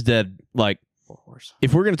horse is dead. Like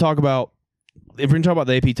if we're going to talk about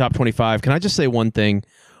the AP top 25, can I just say one thing?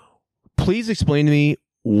 Please explain to me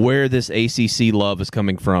where this ACC love is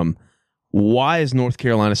coming from. Why is North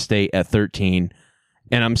Carolina State at 13?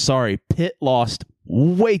 And I'm sorry, Pitt lost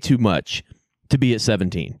way too much to be at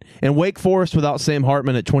 17. And Wake Forest without Sam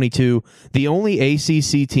Hartman at 22, the only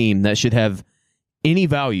ACC team that should have any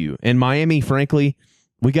value. And Miami, frankly,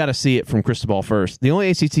 we got to see it from Cristobal first. The only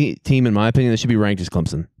ACC team, in my opinion, that should be ranked is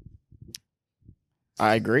Clemson.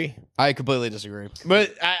 I agree. I completely disagree.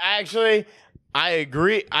 But I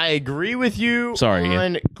agree with you Sorry,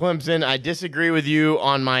 on Clemson. I disagree with you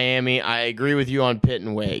on Miami. I agree with you on Pitt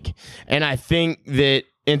and Wake. And I think that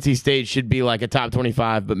NC State should be like a top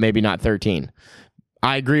 25, but maybe not 13.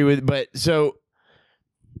 I agree with, but so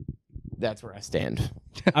that's where I stand.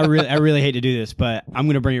 I really hate to do this, but I'm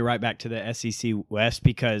going to bring it right back to the SEC West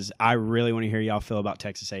because I really want to hear y'all feel about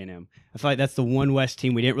Texas A&M. I feel like that's the one West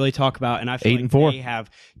team we didn't really talk about, and I feel 8-4. they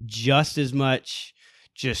have just as much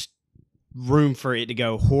just room for it to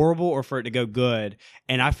go horrible or for it to go good,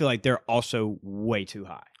 and I feel like they're also way too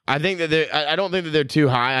high. I think that I don't think that they're too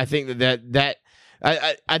high. I think that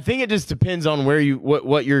I think it just depends on where you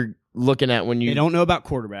what you're looking at when you They don't know about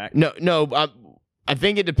quarterback. No. I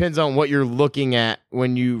think it depends on what you're looking at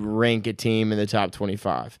when you rank a team in the top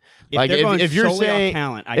 25. If they're going if you're solely off saying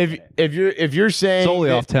talent, I get it. if you're saying Solely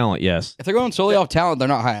that- off talent, yes. If they're going solely off talent, they're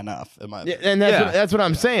not high enough. In my Yeah, opinion. and that's what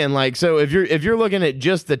I'm saying. Like, so if you're looking at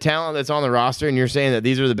just the talent that's on the roster, and you're saying that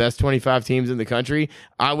these are the best 25 teams in the country,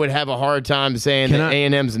 I would have a hard time saying Can that I-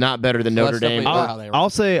 A&M's not better than Well, Notre that's Dame. definitely how they were.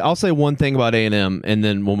 I'll say one thing about A&M, and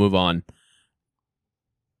then we'll move on.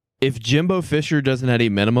 If Jimbo Fisher doesn't at a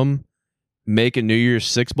minimum make a New Year's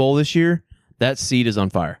Six bowl this year, that seat is on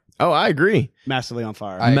fire. Oh, I agree. Massively on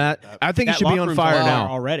fire. Matt, I think it That should be locker on room's fire on now.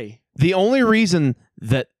 already. The only reason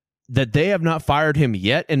that they have not fired him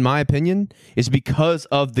yet, in my opinion, is because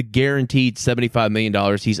of the guaranteed $75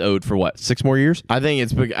 million he's owed for what, 6 more years? I think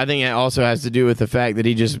it also has to do with the fact that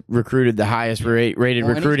he just recruited the highest rated Well, and he's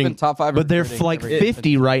recruiting. been top 5 But they're recruiting like every-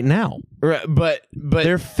 50 right now. Right, but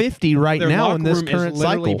They're 50 right Their now locker in this room is current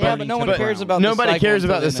literally cycle. Yeah, but no one Burning to the cares ground. about. the nobody cycle cares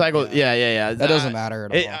until about the then. cycle. Yeah. That doesn't matter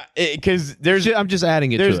at all. Because there's I'm just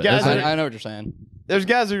adding it there's to it. guys That's that it. I know what you're saying. there's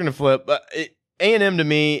guys who are going to flip. But A&M to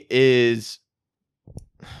me is,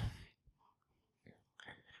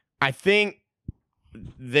 I think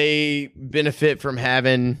they benefit from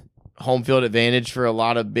having home field advantage for a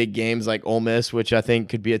lot of big games like Ole Miss, which I think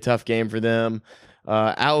could be a tough game for them.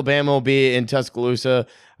 Alabama will be in Tuscaloosa.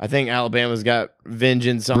 I think Alabama's got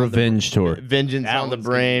vengeance on Revenge tour. Vengeance That on the one's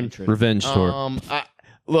gonna be brain. interesting. Revenge tour.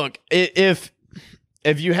 Look, if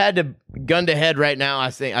you had to gun to head right now, I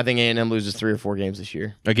think A&M loses 3 or 4 games this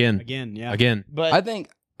year. Again. Again. But I think.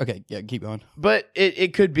 Okay, yeah, keep going. but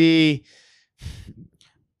it could be.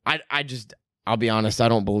 I'll be honest. I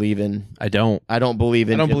don't believe in. I don't believe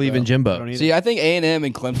in Jimbo. See, I think A&M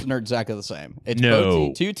and Clemson are exactly the same. It's No.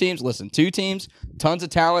 both two teams. Listen, two teams, tons of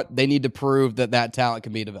talent. They need to prove that talent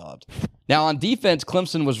can be developed. Now, on defense,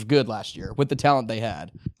 Clemson was good last year with the talent they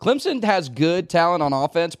had. Clemson has good talent on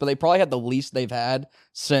offense, but they probably had the least they've had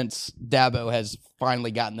since Dabo has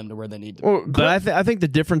finally gotten them to where they need to be. Well, But I think the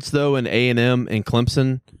difference, though, in A&M and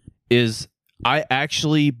Clemson is I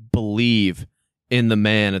actually believe in the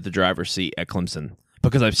man at the driver's seat at Clemson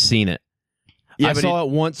because I've seen it. Yeah, I but saw it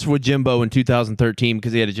once with Jimbo in 2013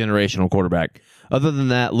 because he had a generational quarterback. Other than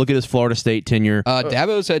that, look at his Florida State tenure.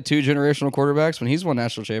 Dabo's had 2 generational quarterbacks when he's won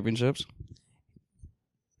national championships.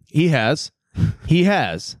 He has.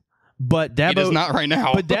 But Dabo He does not right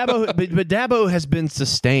now. But Dabo has been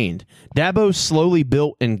sustained. Dabo slowly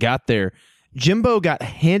built and got there. Jimbo got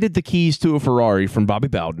handed the keys to a Ferrari from Bobby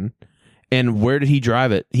Bowden. And where did he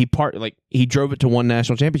drive it? He drove it to one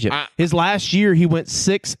national championship. His last year, he went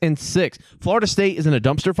 6-6. Florida State is in a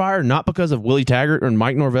dumpster fire, not because of Willie Taggart or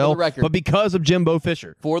Mike Norvell, but because of Jimbo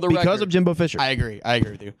Fisher. Because of Jimbo Fisher. I agree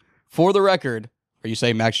with you. For the record, are you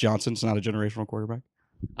saying Max Johnson's not a generational quarterback?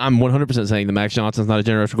 I'm 100% saying that Max Johnson's not a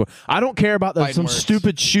generational quarterback. I don't care about some words.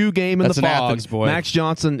 stupid shoe game in That's the an fog. Athens boy. Max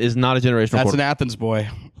Johnson is not a generational That's quarterback. an Athens boy.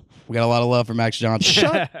 We got a lot of love for Max Johnson.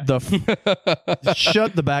 Shut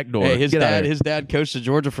the back door. Hey, Get out of here. his dad coached at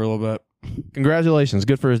Georgia for a little bit. Congratulations.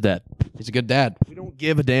 Good for his dad. He's a good dad. We don't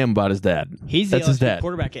give a damn about his dad. He's the That's his LSU dad.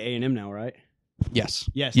 quarterback at A&M now, right? Yes.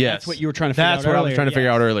 Yes. Yes. That's what you were trying to figure out That's what I was trying to figure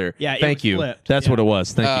out earlier. Yeah, it Thank was you. flipped. That's Yeah. what it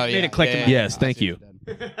was. Thank you. Made it click in my Yes, I thank see you. what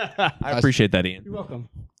you did. I appreciate that, Ian. You're welcome.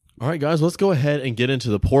 All right, guys, let's go ahead and get into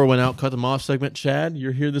the pour one out, cut them off segment. Chad,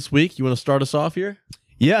 you're here this week. You want to start us off here?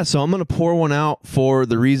 Yeah, so I'm going to pour one out for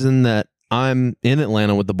the reason that I'm in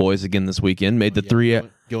Atlanta with the boys again this weekend. Made the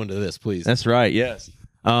Go into this, please. That's right. Yes.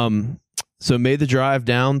 So made the drive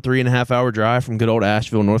down, 3.5 hour drive from good old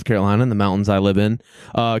Asheville, North Carolina, in the mountains I live in.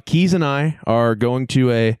 Keys and I are going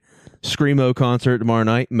to a Screamo concert tomorrow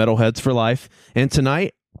night, Metalheads for Life. And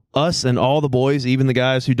tonight, us and all the boys, even the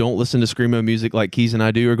guys who don't listen to Screamo music like Keys and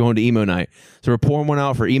I do, are going to Emo Night. So we're pouring one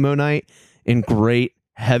out for Emo Night in great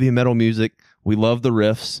heavy metal music. We love the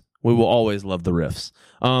riffs. We will always love the riffs.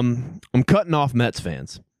 I'm cutting off Mets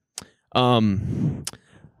fans. I'm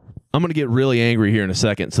going to get really angry here in a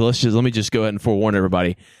second. So let me just go ahead and forewarn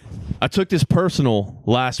everybody. I took this personal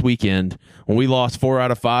last weekend when we lost 4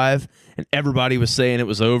 out of 5 and everybody was saying it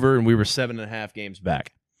was over and we were 7.5 games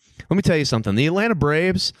back. Let me tell you something. The Atlanta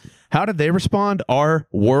Braves, how did they respond? Our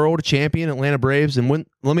world champion Atlanta Braves. And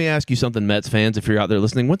let me ask you something, Mets fans, if you're out there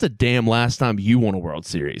listening. When's the damn last time you won a World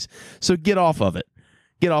Series? So get off of it.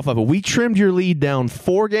 Get off of it. We trimmed your lead down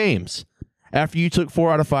 4 games after you took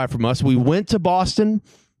 4 out of 5 from us. We went to Boston,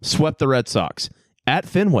 swept the Red Sox at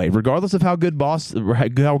Fenway. Regardless of how good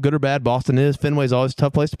or bad Boston is, Fenway's always a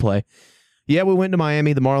tough place to play. Yeah, we went to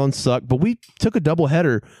Miami. The Marlins suck, but we took a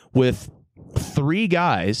doubleheader with 3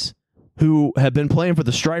 guys who have been playing for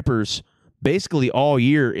the Stripers basically all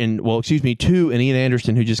year. 2 and Ian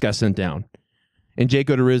Anderson, who just got sent down, and Jake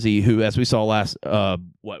Odorizzi, who, as we saw last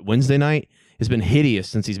Wednesday night, has been hideous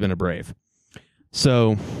since he's been a Brave.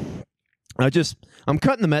 So I'm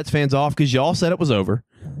cutting the Mets fans off because y'all said it was over.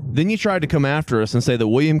 Then you tried to come after us and say that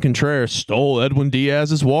William Contreras stole Edwin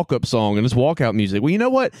Diaz's walk-up song and his walkout music. Well, you know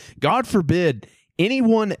what? God forbid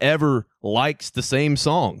anyone ever likes the same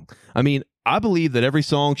song. I mean, I believe that every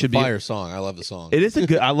song should be Fire song. I love the song. It is a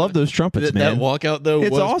good. I love those trumpets, man. That walkout though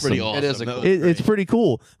It's was awesome. pretty awesome. It is a That cool- was It's great. pretty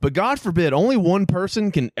cool. But God forbid, only one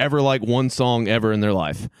person can ever like one song ever in their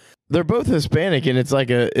life. They're both Hispanic, and it's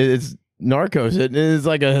Narcos. It is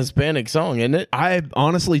like a Hispanic song, isn't it? I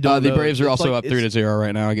honestly don't The know. Braves are It's also like- up 3-0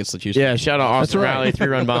 right now against the Houston. Yeah, shout out Austin right. Riley,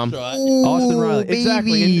 3-run bomb. Austin Riley.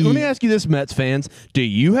 Exactly. And let me ask you this, Mets fans. Do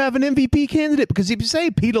you have an MVP candidate? Because if you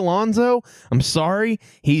say Pete Alonso, I'm sorry,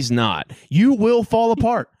 he's not. You will fall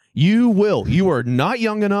apart. You will. You are not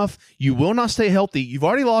young enough. You will not stay healthy. You've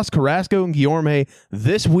already lost Carrasco and Guillorme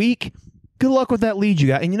this week. Good luck with that lead you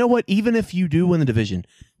got. And you know what? Even if you do win the division,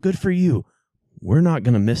 good for you. We're not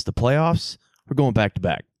going to miss the playoffs. We're going back to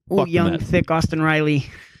back. Fuck Oh, the young, Mets. thick Austin Riley.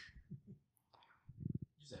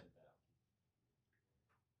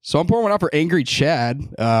 So I'm pouring one out for Angry Chad.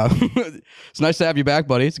 It's nice to have you back,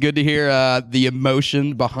 buddy. It's good to hear the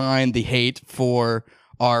emotion behind the hate for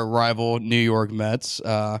our rival New York Mets.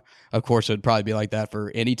 Of course, it would probably be like that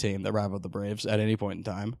for any team that rivaled the Braves at any point in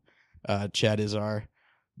time. Chad is our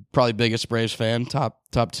probably biggest Braves fan, top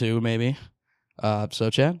two maybe. So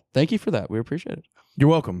Chad, thank you for that. We appreciate it. You're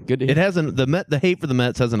welcome. Good to hear. It hasn't the hate for the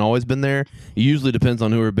Mets hasn't always been there. It usually depends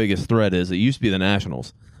on who our biggest threat is. It used to be the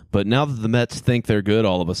Nationals, but now that the Mets think they're good,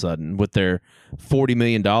 all of a sudden with their $40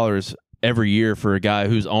 million every year for a guy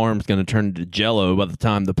whose arm's going to turn into jello by the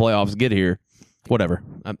time the playoffs get here, whatever.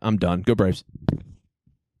 I'm done. Go Braves.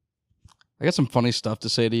 I got some funny stuff to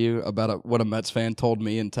say to you about what a Mets fan told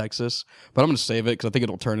me in Texas, but I'm going to save it because I think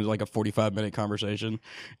it'll turn into like a 45-minute conversation,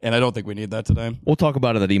 and I don't think we need that today. We'll talk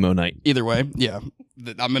about it at emo night. Either way, yeah,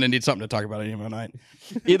 I'm going to need something to talk about at emo night.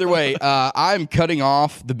 Either way, I'm cutting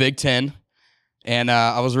off the Big Ten, and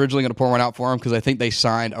I was originally going to pour one out for them because I think they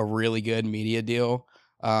signed a really good media deal.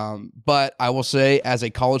 But I will say, as a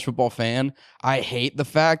college football fan, I hate the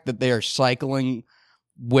fact that they are cycling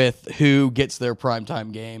with who gets their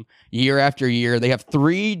primetime game year after year. They have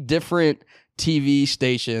 3 different TV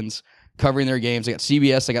stations covering their games. They got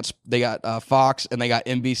CBS, they got Fox, and they got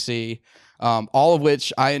NBC, all of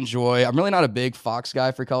which I enjoy. I'm really not a big Fox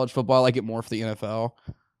guy for college football. I like it more for the NFL.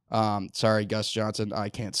 Sorry, Gus Johnson, I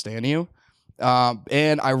can't stand you.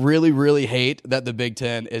 And I really, really hate that the Big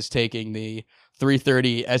Ten is taking the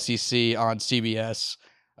 3:30 SEC on CBS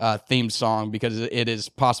theme song because it is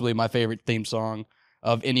possibly my favorite theme song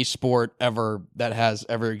of any sport ever that has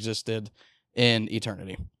ever existed in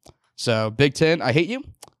eternity. So, Big Ten, I hate you,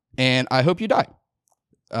 and I hope you die.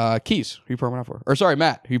 Keys, who you pouring one out for? Or sorry,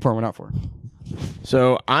 Matt, who you pouring one out for?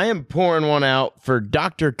 So I am pouring one out for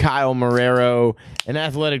Dr. Kyle Marrero and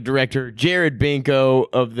athletic director Jared Binko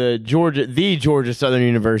of the Georgia Southern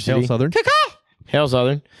University. Hail Southern. Hail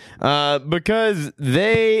Southern. Because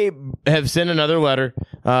they have sent another letter.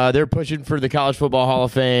 They're pushing for the College Football Hall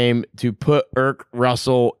of Fame to put Irk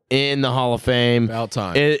Russell in the Hall of Fame. About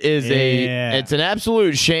time. It is Yeah. it's an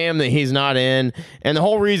absolute sham that he's not in. And the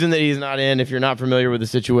whole reason that he's not in, if you're not familiar with the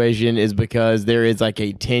situation, is because there is like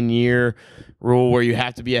a 10-year rule where you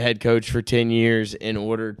have to be a head coach for 10 years in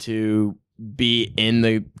order to be in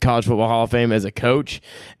the College Football Hall of Fame as a coach.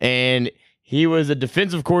 And he was a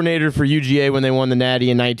defensive coordinator for UGA when they won the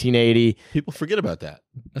Natty in 1980. People forget about that.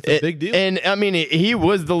 That's a big deal. And I mean, he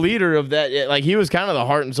was the leader of that. Like, he was kind of the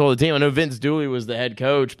heart and soul of the team. I know Vince Dooley was the head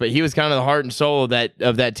coach, but he was kind of the heart and soul of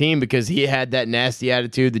that team because he had that nasty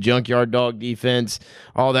attitude, the junkyard dog defense,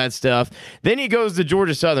 all that stuff. Then he goes to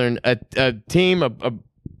Georgia Southern, a team, a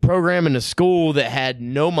program in a school that had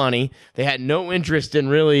no money. They had no interest in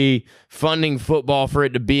really funding football for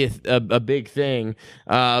it to be a big thing.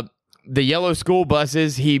 The yellow school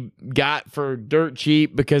buses he got for dirt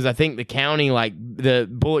cheap because I think the county, like the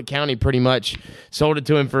Bullitt County, pretty much sold it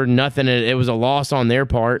to him for nothing. And it was a loss on their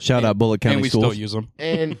part. Shout out Bullitt County And we Schools. still use them.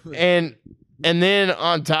 And then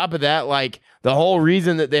on top of that, like, the whole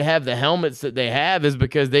reason that they have the helmets that they have is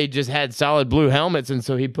because they just had solid blue helmets, and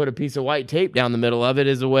so he put a piece of white tape down the middle of it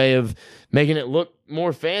as a way of making it look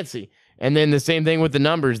more fancy. And then the same thing with the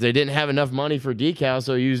numbers. They didn't have enough money for decals,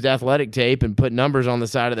 so he used athletic tape and put numbers on the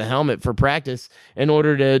side of the helmet for practice in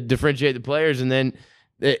order to differentiate the players, and then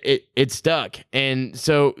it stuck. And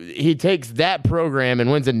so he takes that program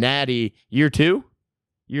and wins a Natty year 2?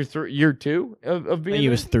 Year 2 of I being think it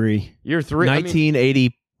was 3. year 3.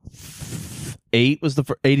 1988 was the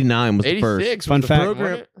 89 was the first. 86 Fun was the fact.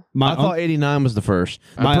 program. wasn't it? My I thought 89 was the first.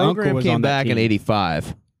 The My uncle program was came on that back in team.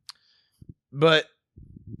 85. But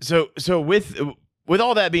so with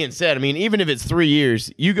all that being said, I mean, even if it's 3 years,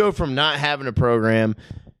 you go from not having a program,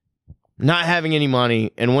 not having any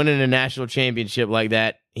money, and winning a national championship like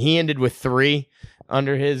that. He ended with 3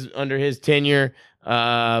 under his tenure.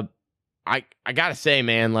 I gotta say,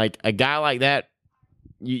 man, like, a guy like that,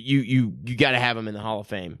 you got to have him in the Hall of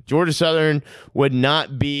Fame. Georgia Southern would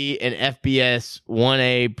not be an FBS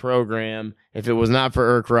 1A program if it was not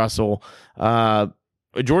for Irk Russell.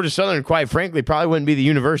 Georgia Southern, quite frankly, probably wouldn't be the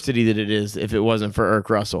university that it is if it wasn't for Irk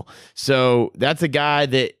Russell. So that's a guy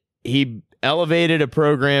that he elevated a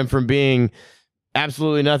program from being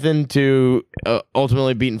absolutely nothing to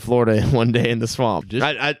ultimately beating Florida one day in the swamp.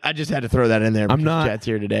 I just had to throw that in there. I'm because not- Chat's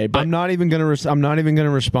here today, but I'm not even gonna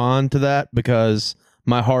respond to that because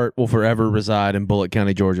my heart will forever reside in Bullitt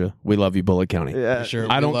County, Georgia. We love you, Bullitt County. yeah.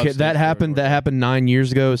 Sure, I we don't love care. Steve That happened 9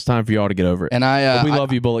 years ago. It's time for y'all to get over it. And I we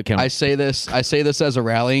love you, Bullitt County. I say this as a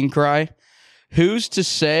rallying cry. Who's to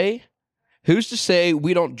say Who's to say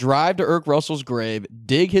we don't drive to Irk Russell's grave,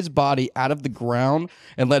 dig his body out of the ground,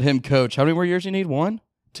 and let him coach? How many more years do you need? 1,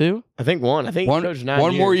 2, I think one. I think one. he coached 9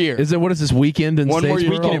 One more years. year. Is it what is this weekend in One more Statesboro? year.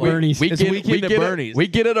 Weekend at Bernie's. It's weekend at Bernie's. We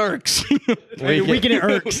get it Irks. Weekend at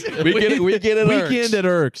Irks. We get it Irks. Weekend at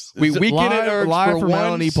Irks. We weekend at Irks live for from one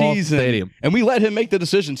Allen E. Paul season. Stadium. And we let him make the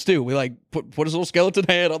decisions too. We like put his little skeleton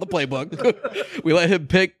head on the playbook. We let him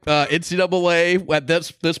pick NCAA. At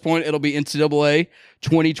this point, it'll be NCAA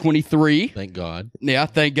 2023. Thank God. Yeah,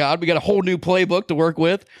 thank God. We got a whole new playbook to work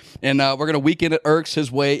with, and we're gonna weekend at Irks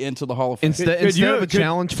his way into the Hall of Fame. Instead of a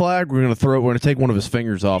challenge flag, we're gonna take one of his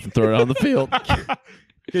fingers off and throw it on the field.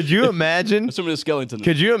 Could you imagine? Assuming a skeleton.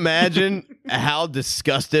 Could you imagine how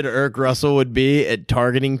disgusted Irk Russell would be at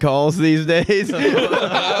targeting calls these days? like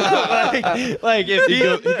if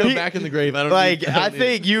He'd go back in the grave. I don't like need- I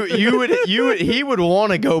think he would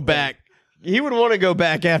want to go back. He would want to go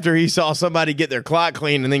back after he saw somebody get their clock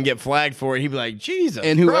clean and then get flagged for it. He'd be like, Jesus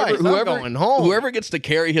and Christ, I'm going home. whoever gets to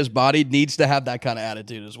carry his body needs to have that kind of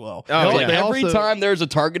attitude as well. Oh, Like yeah. every time there's a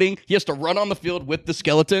targeting, he has to run on the field with the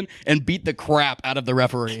skeleton and beat the crap out of the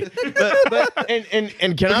referee. and can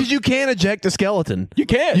I Because you can't eject a skeleton. You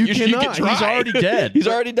can't. You can cannot. try. He's already dead. He's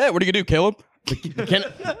already dead. What are you gonna do? Kill him?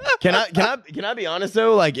 Can I be honest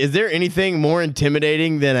though? Like, is there anything more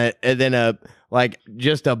intimidating than a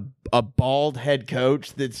just a bald head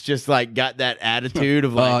coach that's just like got that attitude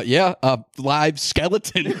of like live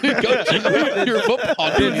skeleton coaching your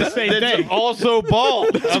football team. that's also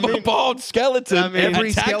bald. It's a bald skeleton. I mean,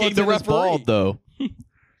 Every attacking skeleton the is referee. bald, though.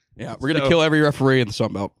 Yeah, we're gonna kill every referee in the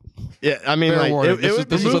Sun Belt. Yeah, I mean, Fair like warning. it This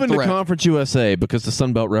would is be, a Moving to threat. Conference USA because the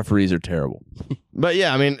Sun Belt referees are terrible. but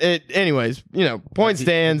yeah, I mean, anyways, point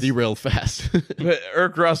stands. derailed fast. Put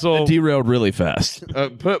Irk Russell Derailed really fast.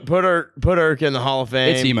 put Irk in the Hall of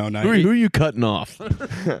Fame. It's emo night. Who are you cutting off?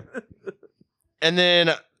 And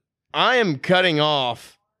then I am cutting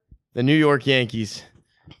off the New York Yankees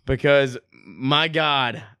because, my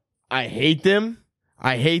God, I hate them.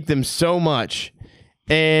 I hate them so much.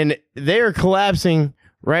 And they are collapsing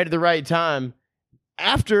right at the right time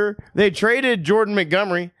after they traded Jordan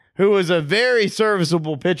Montgomery, who was a very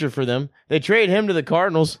serviceable pitcher for them. They trade him to the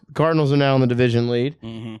Cardinals. The Cardinals are now in the division lead.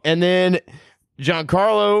 Mm-hmm. And then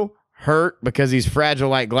Giancarlo hurt because he's fragile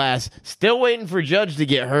like glass. Still waiting for Judge to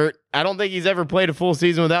get hurt. I don't think he's ever played a full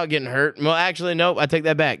season without getting hurt. Well, actually, nope. I take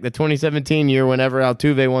that back. The 2017 year, whenever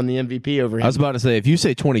Altuve won the MVP over him. I was about to say, if you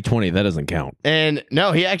say 2020, that doesn't count. And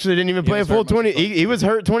no, he actually didn't even play a was full hurt most 20. of the He was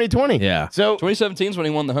hurt 2020. Yeah. So 2017 is when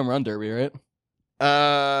he won the home run derby, right?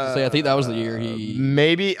 I think that was the year he.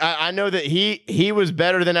 maybe I know that he was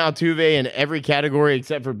better than Altuve in every category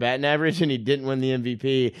except for batting average, and he didn't win the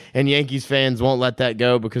MVP. And Yankees fans won't let that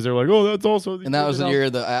go because they're like, oh, that's also. And that was the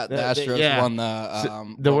year the Astros yeah. won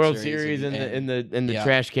the World Series and the yeah.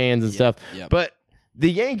 trash cans and Yep, stuff. yep. But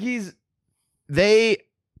the Yankees, they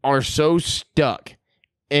are so stuck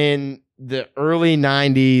in the early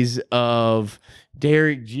 90s of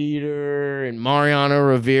Derek Jeter and Mariano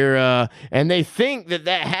Rivera, and they think that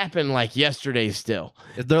happened like yesterday still.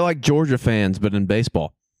 They're like Georgia fans, but in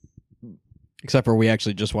baseball. Except for we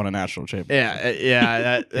actually just won a national championship.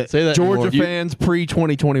 Yeah. Say that Georgia more. fans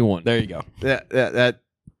pre-2021. There you go.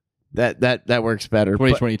 That works better.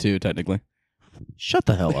 2022, technically. Shut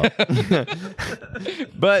the hell up.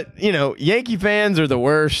 But, Yankee fans are the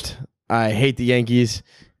worst. I hate the Yankees,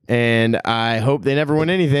 and I hope they never win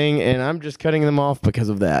anything, and I'm just cutting them off because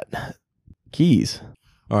of that. Keys.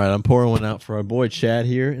 All right, I'm pouring one out for our boy Chad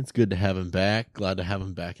here. It's good to have him back. Glad to have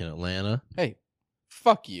him back in Atlanta. Hey,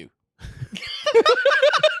 fuck you.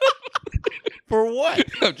 For what?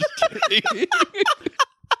 I'm just kidding.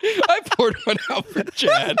 I poured one out for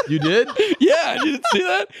Chad. You did? Yeah, you didn't see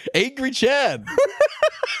that? Angry Chad.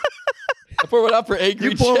 I poured one out for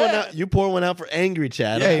Angry Chad. You pour one out for angry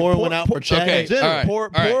Chad. Yeah, I'm pouring pour- one out for Chad. okay, Jenner. all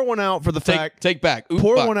right. Pour one out for the fact. Take back. Oop,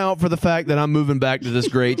 Pour fuck. one out for the fact that I'm moving back to this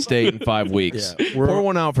great state in 5 weeks. Yeah, we're- Pour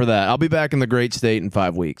one out for that. I'll be back in the great state in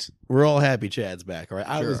 5 weeks. We're all happy Chad's back. All right.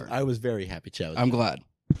 Sure. I was very happy Chad was I'm back. glad.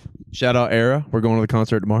 Shout out Era. We're going to the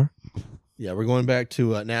concert tomorrow. Yeah, we're going back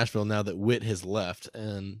to Nashville now that Witt has left,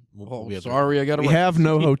 and Oh, we have sorry, I got to We have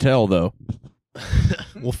no hotel though.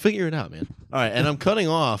 we'll figure it out, man. All right, and I'm cutting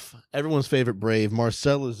off everyone's favorite Brave,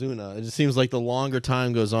 Marcell Ozuna. It just seems like the longer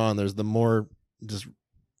time goes on, there's the more just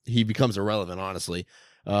he becomes irrelevant. Honestly,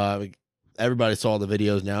 everybody saw the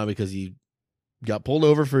videos now because he got pulled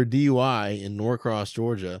over for a DUI in Norcross,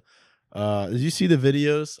 Georgia. Did you see the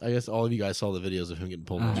videos? I guess all of you guys saw the videos of him getting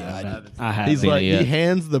pulled over. I have. He's seen like, it yet. he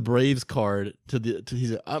hands the Braves card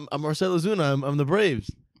he's like, I'm Marcell Ozuna. I'm the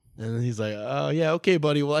Braves. And then he's like, oh, yeah, okay,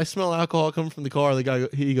 buddy. Well, I smell alcohol coming from the car. The guy,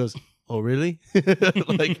 he goes, oh, really?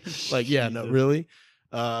 Yeah, no, really?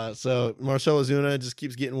 So Marcell Ozuna just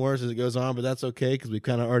keeps getting worse as it goes on, but that's okay because we've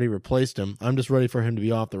kind of already replaced him. I'm just ready for him to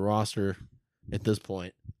be off the roster at this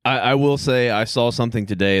point. I will say I saw something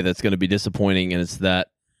today that's going to be disappointing, and it's that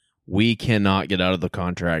we cannot get out of the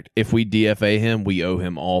contract. If we DFA him, we owe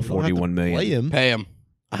him all We don't have to $41 million. Play him. Pay him.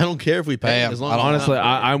 I don't care if we pay him. him. As long I as don't- we're Honestly,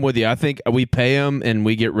 not- I'm with you. I think we pay him and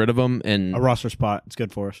we get rid of him. And A roster spot. It's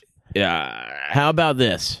good for us. yeah, How about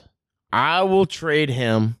this? I will trade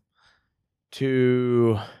him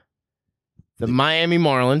to the Miami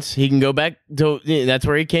Marlins. He can go back to that's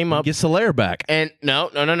where he came up. get Solaire back. And no.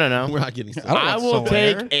 we're not getting I don't I want will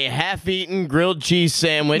Solaire. take a half-eaten grilled cheese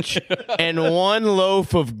sandwich and one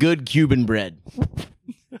loaf of good Cuban bread.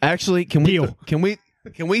 Actually, can Deal.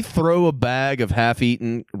 we throw a bag of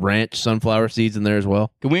half-eaten ranch sunflower seeds in there as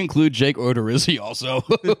well? Can we include Jake Odorizzi also?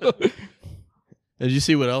 Did you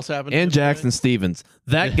see what else happened? And today? Jackson Stevens.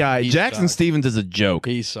 That guy, He Jackson sucks. Stevens, is a joke.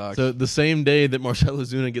 He sucks. So the same day that Marcell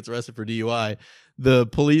Ozuna gets arrested for DUI, the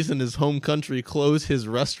police in his home country close his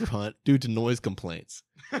restaurant due to noise complaints.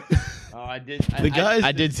 Oh, I did.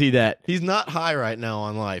 I did see that. He's not high right now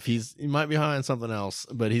on life. He might be high on something else,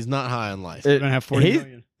 but he's not high on life. We're gonna have 40 He's-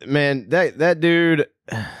 million. Man, that dude.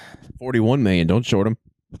 $41 million. Don't short him.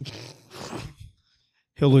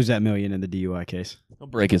 He'll lose that million in the DUI case. He'll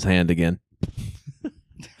break his hand again.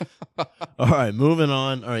 All right, moving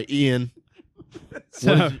on. All right, Ian,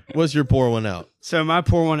 So, what's your pour one out? so my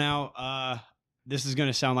pour one out. This is going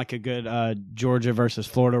to sound like a good Georgia versus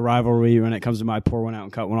Florida rivalry when it comes to my pour one out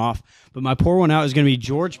and cut one off. But my pour one out is going to be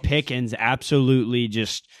George Pickens absolutely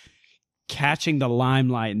just catching the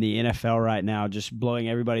limelight in the NFL right now, just blowing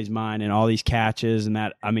everybody's mind and all these catches and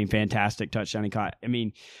that, I mean, fantastic touchdown he caught. I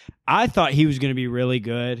mean, I thought he was going to be really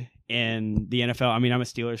good in the NFL. I mean, I'm a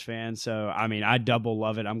Steelers fan, so I mean, I double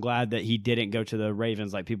love it. I'm glad that he didn't go to the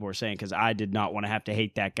Ravens like people were saying, because I did not want to have to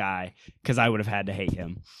hate that guy, because I would have had to hate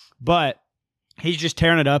him. But he's just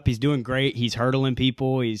tearing it up. He's doing great. He's hurdling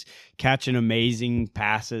people. He's catching amazing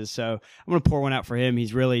passes. So I'm going to pour one out for him.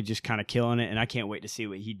 He's really just kind of killing it, and I can't wait to see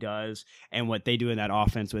what he does and what they do in that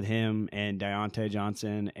offense with him and Deontay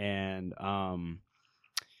Johnson. And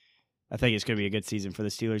I think it's going to be a good season for the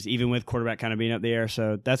Steelers, even with quarterback kind of being up the air.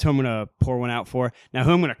 So that's who I'm going to pour one out for. Now,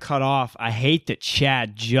 who I'm going to cut off, I hate that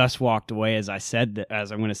Chad just walked away as I said that,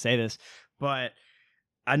 as I'm going to say this, but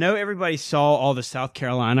I know everybody saw all the South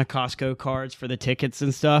Carolina Costco cards for the tickets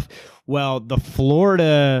and stuff. Well, the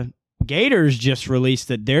Florida Gators just released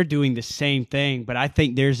that they're doing the same thing, but I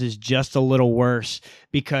think theirs is just a little worse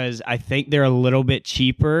because I think they're a little bit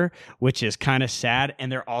cheaper, which is kind of sad.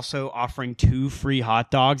 And they're also offering 2 free hot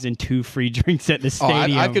dogs and 2 free drinks at the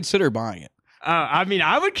stadium. I'd consider buying it. I mean,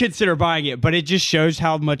 I would consider buying it, but it just shows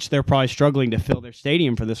how much they're probably struggling to fill their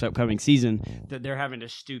stadium for this upcoming season, that they're having to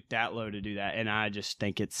stoop that low to do that. And I just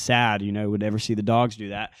think it's sad. You know, would never see the Dogs do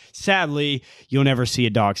that. Sadly, you'll never see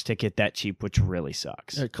a Dogs ticket that cheap, which really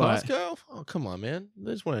sucks. At But Costco? Oh, come on, man.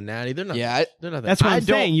 They just want a natty. They're not. Yeah, they're not. that's what I I'm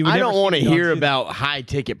saying. You would I never don't see want to the Dogs hear do that. about high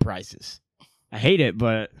ticket prices. I hate it,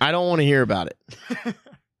 but I don't want to hear about it.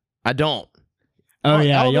 I don't. oh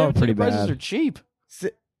yeah, all y'all their are pretty ticket prices bad. are cheap.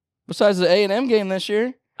 Besides the A&M game this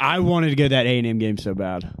year, I wanted to go to that A&M game so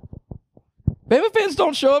bad. Bama fans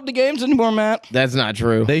don't show up to games anymore, Matt. That's not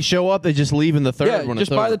true. They show up, they just leave in the third Yeah, when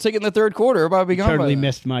just it's buy over. the ticket in the third quarter. Everybody be gone. by Totally then.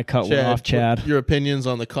 missed my cut one off, what- Chad. Your opinions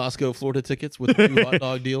on the Costco Florida tickets with the new hot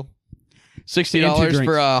dog deal? $60 drinks.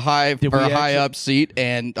 for a high Did for we a high actually- up seat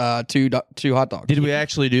and two hot dogs. Did we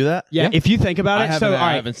actually do that? Yeah, if you think about I it, haven't, so all I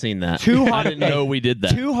right, haven't seen that. 2 I hot didn't know we did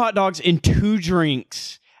that. 2 hot dogs and 2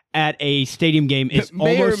 drinks at a stadium game is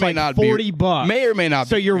May or almost may like not be- $40. May or may not.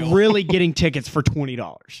 So be you're real. really getting tickets for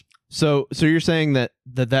 $20. So you're saying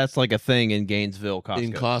that's like a thing in Gainesville, Costco?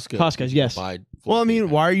 In Costco. Costco's, yes. Buy Well, I mean,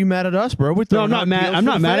 why are you mad at us, bro? We're No, I'm throwing not out mad. deals I'm for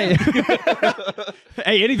not the mad fans. at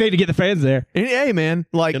Hey, anything to get the fans there. Hey, man,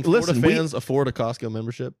 like, Can Florida listen, fans afford a Costco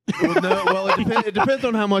membership? it depends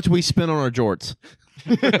on how much we spend on our jorts.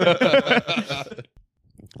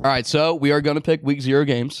 All right, so we are going to pick week 0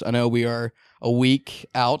 games. I know we are a week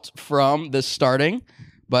out from this starting,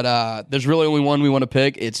 but there's really only one we want to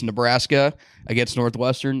pick. It's Nebraska against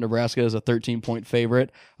Northwestern. Nebraska is a 13-point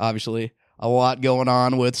favorite. Obviously, a lot going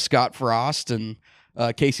on with Scott Frost and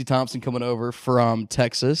Casey Thompson coming over from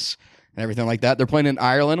Texas and everything like that. They're playing in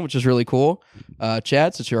Ireland, which is really cool.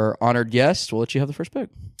 Chad, since you're our honored guest, we'll let you have the first pick.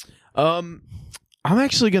 I'm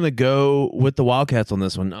actually gonna go with the Wildcats on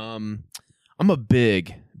this one. I'm a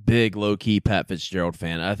big low key Pat Fitzgerald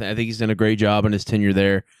fan. I think he's done a great job in his tenure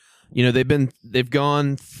there. You know, they've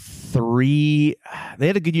gone 3. They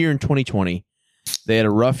had a good year in 2020. They had a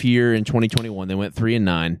rough year in 2021. They went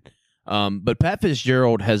 3-9. But Pat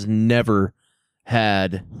Fitzgerald has never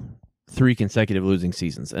had 3 consecutive losing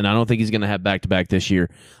seasons, and I don't think he's going to have back-to-back this year,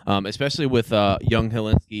 especially with young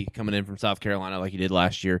Helinski coming in from South Carolina like he did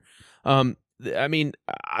last year. I mean,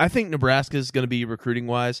 I think Nebraska is going to be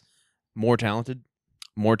recruiting-wise more talented.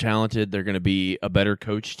 They're going to be a better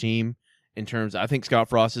coach team in terms. I think Scott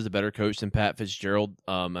Frost is a better coach than Pat Fitzgerald.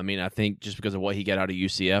 I mean, I think just because of what he got out of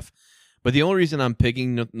UCF. But the only reason I'm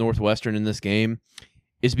picking Northwestern in this game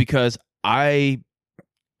is because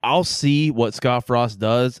I'll see what Scott Frost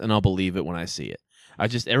does, and I'll believe it when I see it.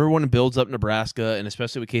 Everyone builds up Nebraska, and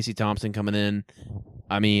especially with Casey Thompson coming in.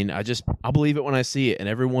 I mean, I'll believe it when I see it, and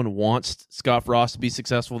everyone wants Scott Frost to be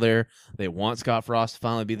successful there. They want Scott Frost to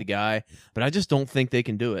finally be the guy, but I just don't think they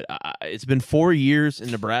can do it. It's been 4 years,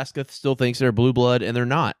 and Nebraska still thinks they're blue blood, and they're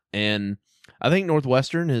not. And I think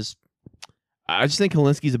Northwestern is. I just think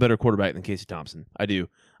Helinski's a better quarterback than Casey Thompson. I do.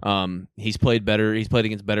 He's played better. He's played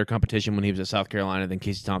against better competition when he was at South Carolina than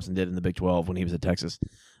Casey Thompson did in the Big 12 when he was at Texas,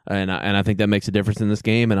 and I think that makes a difference in this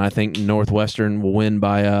game. And I think Northwestern will win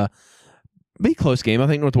by be a close game. I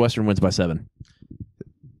think Northwestern wins by 7.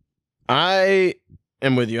 I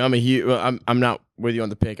am with you. I'm not with you on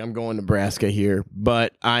the pick. I'm going Nebraska here,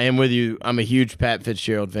 but I am with you. I'm a huge Pat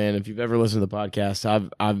Fitzgerald fan. If you've ever listened to the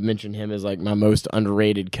podcast, I've mentioned him as like my most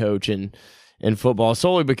underrated coach in football,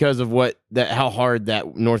 solely because of how hard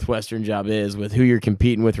that Northwestern job is, with who you're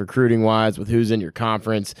competing with recruiting wise, with who's in your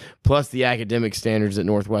conference, plus the academic standards that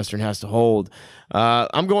Northwestern has to hold.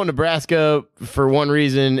 I'm going Nebraska for one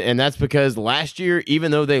reason, and that's because last year,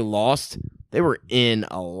 even though they lost, they were in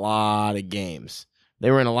a lot of games.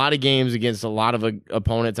 They were in a lot of games against a lot of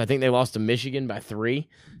opponents. I think they lost to Michigan by 3.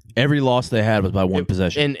 Every loss they had was by 1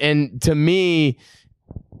 possession. And to me,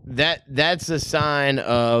 that's a sign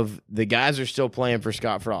of the guys are still playing for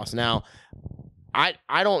Scott Frost. Now, I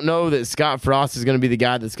don't know that Scott Frost is going to be the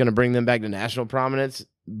guy that's going to bring them back to national prominence,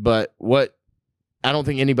 but I don't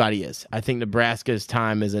think anybody is. I think Nebraska's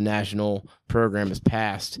time as a national program has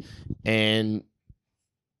passed, and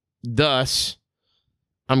thus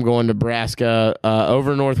I'm going Nebraska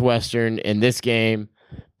over Northwestern in this game,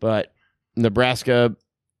 but Nebraska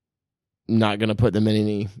not going to put them in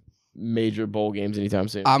any major bowl games anytime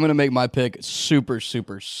soon. I'm going to make my pick super,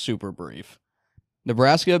 super, super brief.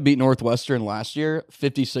 Nebraska beat Northwestern last year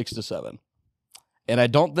 56-7. And I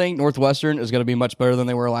don't think Northwestern is going to be much better than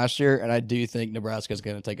they were last year, and I do think Nebraska is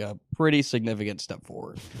going to take a pretty significant step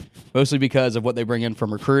forward, mostly because of what they bring in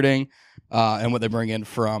from recruiting and what they bring in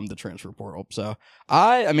from the transfer portal. So,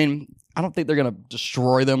 I mean, I don't think they're going to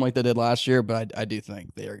destroy them like they did last year, but I do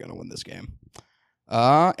think they are going to win this game.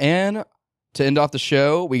 And to end off the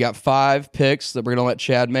show, we got 5 picks that we're going to let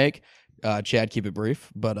Chad make. Chad, keep it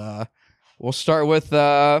brief, but we'll start with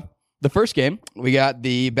the first game. We got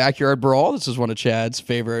the Backyard Brawl. This is one of Chad's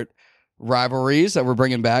favorite rivalries that we're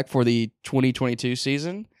bringing back for the 2022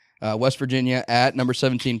 season. West Virginia at number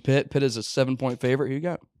 17 Pitt. Pitt is a 7-point favorite. Who you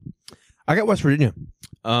got? I got West Virginia.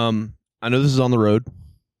 I know this is on the road,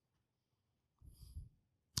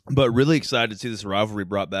 but really excited to see this rivalry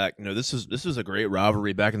brought back. You know, this was a great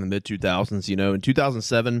rivalry back in the mid-2000s. You know, in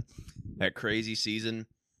 2007, that crazy season,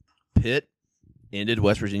 Pitt ended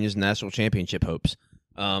West Virginia's national championship hopes.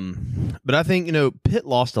 But I think, you know, Pitt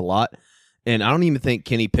lost a lot, and I don't even think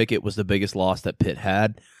Kenny Pickett was the biggest loss that Pitt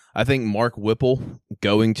had. I think Mark Whipple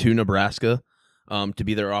going to Nebraska to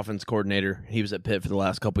be their offense coordinator. He was at Pitt for the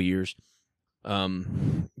last couple years.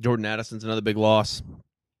 Jordan Addison's another big loss.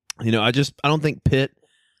 You know, I don't think Pitt.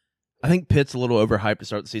 I think Pitt's a little overhyped to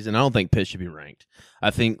start the season. I don't think Pitt should be ranked. I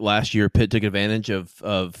think last year Pitt took advantage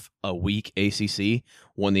of a weak ACC,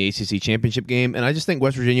 won the ACC championship game, and I just think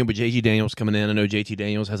West Virginia with JT Daniels coming in. I know JT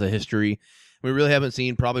Daniels has a history. We really haven't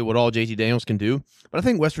seen probably what all JT Daniels can do, but I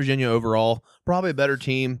think West Virginia overall probably a better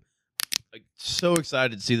team. Like, so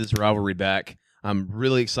excited to see this rivalry back. I'm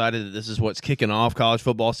really excited that this is what's kicking off college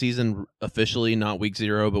football season officially, not week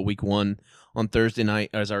 0, but week 1 on Thursday night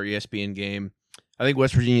as our ESPN game. I think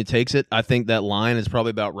West Virginia takes it. I think that line is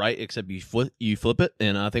probably about right, except you flip it,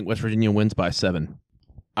 and I think West Virginia wins by 7.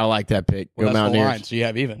 I like that pick. Well, Go that's Mountaineers. the line, so you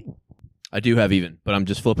have even. I do have even, but I'm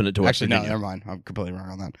just flipping it to West Actually, no, Virginia. never mind. I'm completely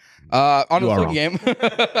wrong on that. On to the second game.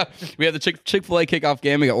 We have the Chick-fil-A kickoff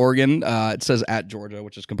game. We got Oregon. It says at Georgia,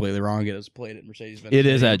 which is completely wrong. It is played at Mercedes-Benz. It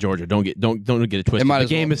is at Georgia. Don't get it twisted. It might The as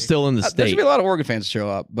game well is be. still in the There state. should be a lot of Oregon fans show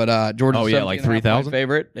up, but Georgia's Oh, yeah, like 3,000?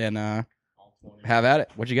 favorite, and have at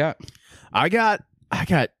it. What you got? I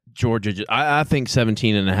got Georgia. I think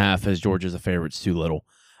 17.5 as Georgia's a favorite. It's too little.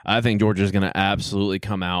 I think Georgia's going to absolutely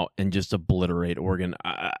come out and just obliterate Oregon.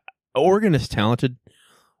 Oregon is talented.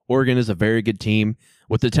 Oregon is a very good team.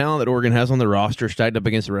 with the talent that Oregon has on the roster stacked up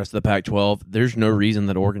against the rest of the Pac-12, there's no reason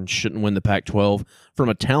that Oregon shouldn't win the Pac-12 from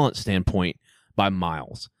a talent standpoint by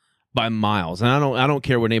miles. By miles. And I don't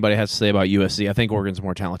care what anybody has to say about USC. I think Oregon's a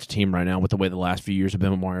more talented team right now with the way the last few years have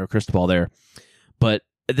been with Mario Cristobal there. But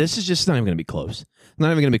this is just not even going to be close. Not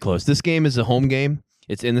even going to be close. This game is a home game.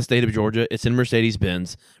 It's in the state of Georgia. It's in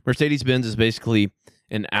Mercedes-Benz. Mercedes-Benz is basically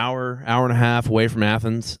an hour and a half away from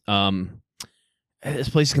Athens. This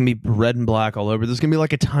place is going to be red and black all over. There's going to be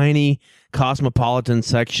like a tiny cosmopolitan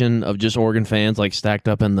section of just Oregon fans like stacked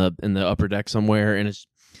up in the upper deck somewhere. And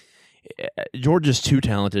Georgia's too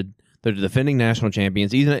talented. They're the defending national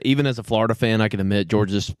champions. Even as a Florida fan, I can admit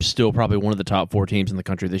Georgia's still probably one of the top 4 teams in the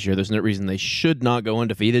country this year. There's no reason they should not go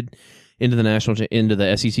undefeated into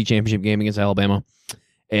the SEC championship game against Alabama.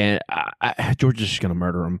 And Georgia's just going to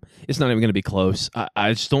murder them. It's not even going to be close.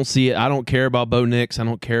 I just don't see it. I don't care about Bo Nix. I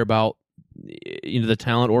don't care about the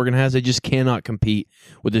talent Oregon has. They just cannot compete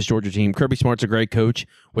with this Georgia team. Kirby Smart's a great coach.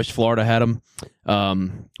 Wish Florida had him.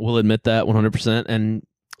 We'll admit that 100%. And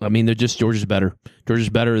I mean, Georgia's better. Georgia's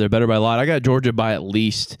better. They're better by a lot. I got Georgia by at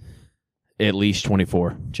least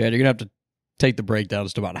 24. Chad, you're gonna have to take the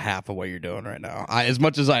breakdowns to about half of what you're doing right now. As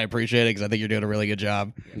much as I appreciate it, because I think you're doing a really good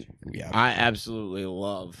job. Yeah, I absolutely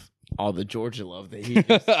love all the Georgia love that he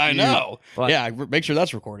just I know. Like, yeah, make sure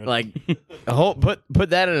that's recorded. Like, put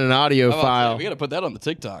that in an audio file. We got to put that on the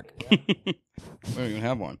TikTok. We don't even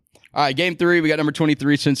have one. All right, game 3. We got number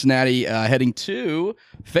 23, Cincinnati, heading to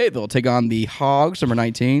Fayetteville, take on the Hogs, number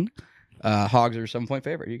 19. Hogs are a 7-point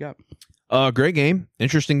favorite. Who you got? Great game.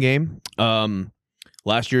 Interesting game.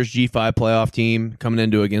 Last year's G5 playoff team coming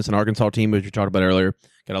into against an Arkansas team, which we talked about earlier.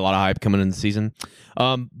 Got a lot of hype coming in the season.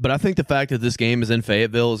 But I think the fact that this game is in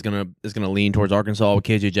Fayetteville is gonna lean towards Arkansas, with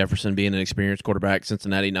KJ Jefferson being an experienced quarterback,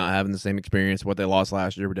 Cincinnati not having the same experience what they lost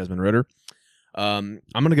last year with Desmond Ridder. I'm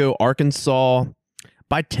gonna go Arkansas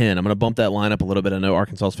by 10. I'm going to bump that line up a little bit. I know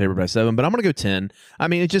Arkansas is favored by 7, but I'm going to go 10. I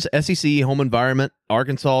mean, it's just SEC home environment.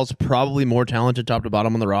 Arkansas is probably more talented top to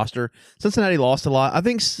bottom on the roster. Cincinnati lost a lot. I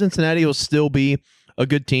think Cincinnati will still be a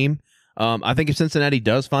good team. I think if Cincinnati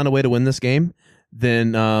does find a way to win this game,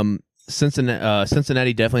 then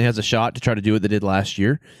Cincinnati definitely has a shot to try to do what they did last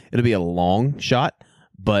year. It'll be a long shot,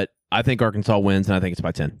 but I think Arkansas wins, and I think it's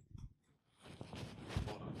by 10.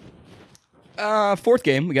 Fourth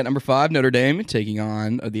game, we got number 5, Notre Dame, taking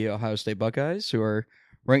on the Ohio State Buckeyes, who are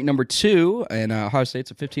ranked number 2, and Ohio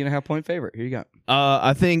State's a 15.5-point favorite. Who you got?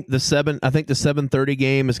 I think the 7:30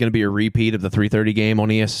 game is going to be a repeat of the 3:30 game on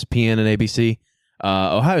ESPN and ABC.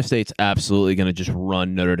 Ohio State's absolutely going to just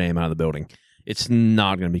run Notre Dame out of the building. It's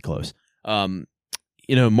not going to be close.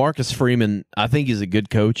 Marcus Freeman, I think he's a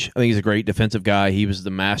good coach. I think he's a great defensive guy. He was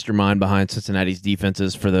the mastermind behind Cincinnati's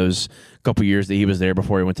defenses for those couple years that he was there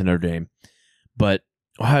before he went to Notre Dame. But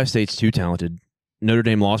Ohio State's too talented. Notre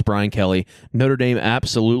Dame lost Brian Kelly. Notre Dame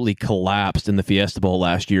absolutely collapsed in the Fiesta Bowl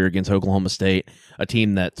last year against Oklahoma State, a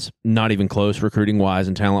team that's not even close recruiting-wise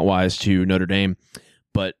and talent-wise to Notre Dame.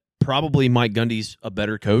 But probably Mike Gundy's a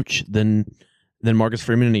better coach than Marcus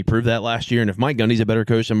Freeman, and he proved that last year. And if Mike Gundy's a better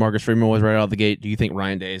coach than Marcus Freeman was right out of the gate, do you think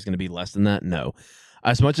Ryan Day is going to be less than that? No.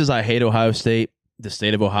 As much as I hate Ohio State, the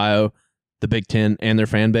state of Ohio, the Big Ten, and their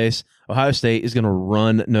fan base, Ohio State is going to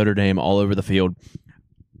run Notre Dame all over the field.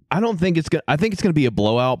 I think it's going to be a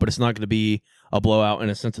blowout, but it's not going to be a blowout in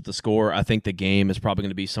a sense of the score. I think the game is probably going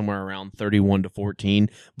to be somewhere around 31-14,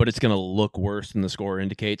 but it's going to look worse than the score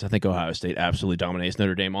indicates. I think Ohio State absolutely dominates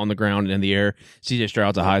Notre Dame on the ground and in the air. CJ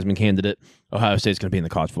Stroud's a Heisman candidate. Ohio State's going to be in the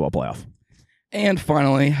college football playoff. And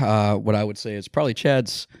finally, what I would say is probably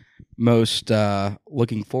Chad's most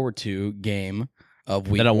looking forward to game of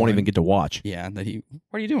week that I won't 1. even get to watch. Yeah, what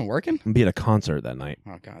are you doing? Working? I'm be at a concert that night.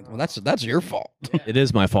 Oh God, well that's your fault. It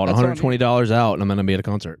is my fault. $120 out, and I'm going to be at a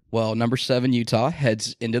concert. Well, number 7 Utah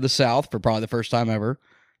heads into the South for probably the first time ever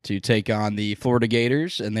to take on the Florida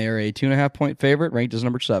Gators, and they are a 2.5-point favorite, ranked as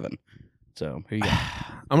number 7. So here you go.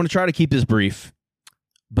 I'm going to try to keep this brief,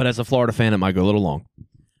 but as a Florida fan, it might go a little long.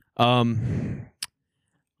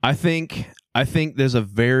 I think there's a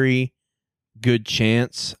very good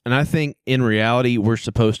chance, and I think in reality we're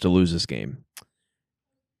supposed to lose this game,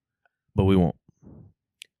 but we won't.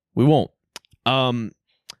 I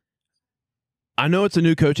know it's a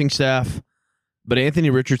new coaching staff, but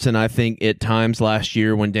Anthony Richardson, I think at times last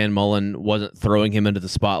year when Dan Mullen wasn't throwing him into the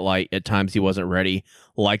spotlight, at times he wasn't ready,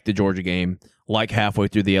 like the Georgia game, like halfway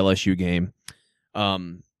through the LSU game.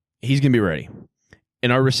 He's going to be ready.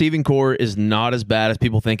 And our receiving core is not as bad as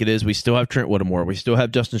people think it is. We still have Trent Whittemore. We still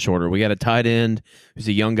have Justin Shorter. We got a tight end who's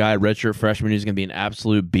a young guy, redshirt freshman, who's going to be an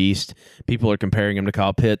absolute beast. People are comparing him to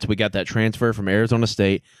Kyle Pitts. We got that transfer from Arizona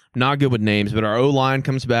State. Not good with names, but our O-line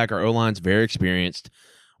comes back. Our O-line's very experienced.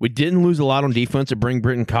 We didn't lose a lot on defense to bring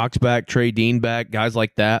Britton Cox back, Trey Dean back, guys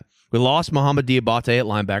like that. We lost Mohamed Diabate at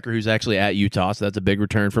linebacker, who's actually at Utah, so that's a big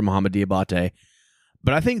return for Mohamed Diabate.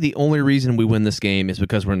 But I think the only reason we win this game is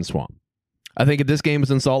because we're in the swamp. I think if this game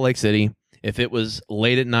was in Salt Lake City, if it was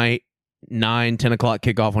late at night, 9, 10 o'clock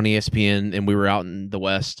kickoff on ESPN, and we were out in the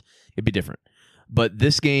West, it'd be different. But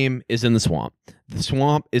this game is in the swamp. The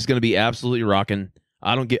swamp is going to be absolutely rocking.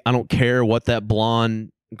 I don't care what that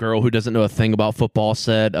blonde girl who doesn't know a thing about football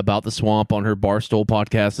said about the swamp on her Barstool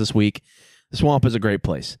podcast this week. The swamp is a great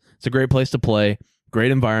place. It's a great place to play,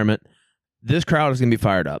 great environment. This crowd is going to be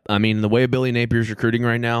fired up. I mean, the way Billy Napier's recruiting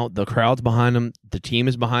right now, the crowd's behind him, the team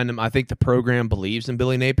is behind him. I think the program believes in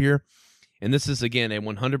Billy Napier. And this is, again, a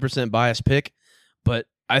 100% biased pick. But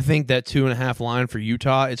I think that 2.5 line for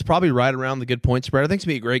Utah, it's probably right around the good point spread. I think it's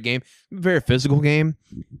going to be a great game, a very physical game.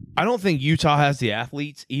 I don't think Utah has the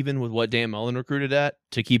athletes, even with what Dan Mullen recruited at,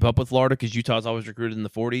 to keep up with Florida, because Utah's always recruited in the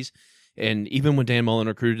 40s. And even when Dan Mullen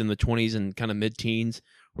recruited in the 20s and kind of mid-teens,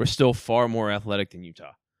 we're still far more athletic than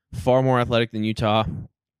Utah. Far more athletic than Utah.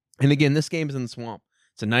 And again, this game is in the swamp.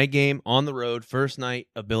 It's a night game on the road, first night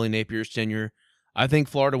of Billy Napier's tenure. I think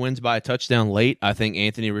Florida wins by a touchdown late. I think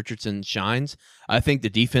Anthony Richardson shines. I think the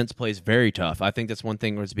defense plays very tough. I think that's one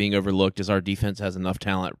thing that's being overlooked is our defense has enough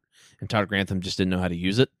talent, and Tyler Grantham just didn't know how to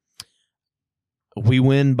use it. We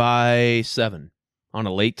win by 7 on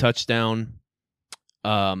a late touchdown.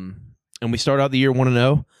 And we start out the year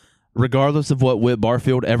 1-0. Regardless of what Whit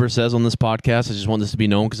Barfield ever says on this podcast, I just want this to be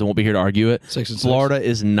known because I won't be here to argue it. 6-6. Florida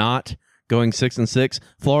is not going 6-6.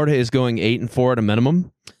 Florida is going 8-4 at a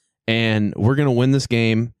minimum, and we're going to win this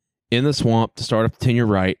game in the swamp to start up the tenure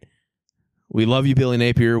right. We love you, Billy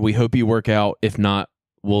Napier. We hope you work out. If not,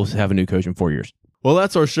 we'll have a new coach in 4 years. Well,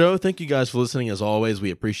 that's our show. Thank you guys for listening. As always,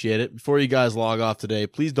 we appreciate it. Before you guys log off today,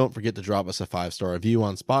 please don't forget to drop us a 5-star review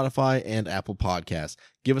on Spotify and Apple Podcasts.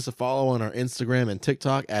 Give us a follow on our Instagram and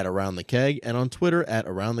TikTok at Around the Keg and on Twitter at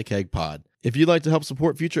Around the Keg Pod. If you'd like to help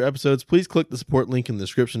support future episodes, please click the support link in the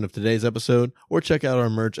description of today's episode or check out our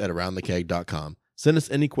merch at AroundTheKeg.com. Send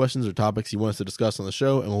us any questions or topics you want us to discuss on the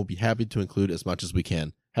show, and we'll be happy to include as much as we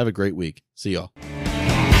can. Have a great week. See y'all.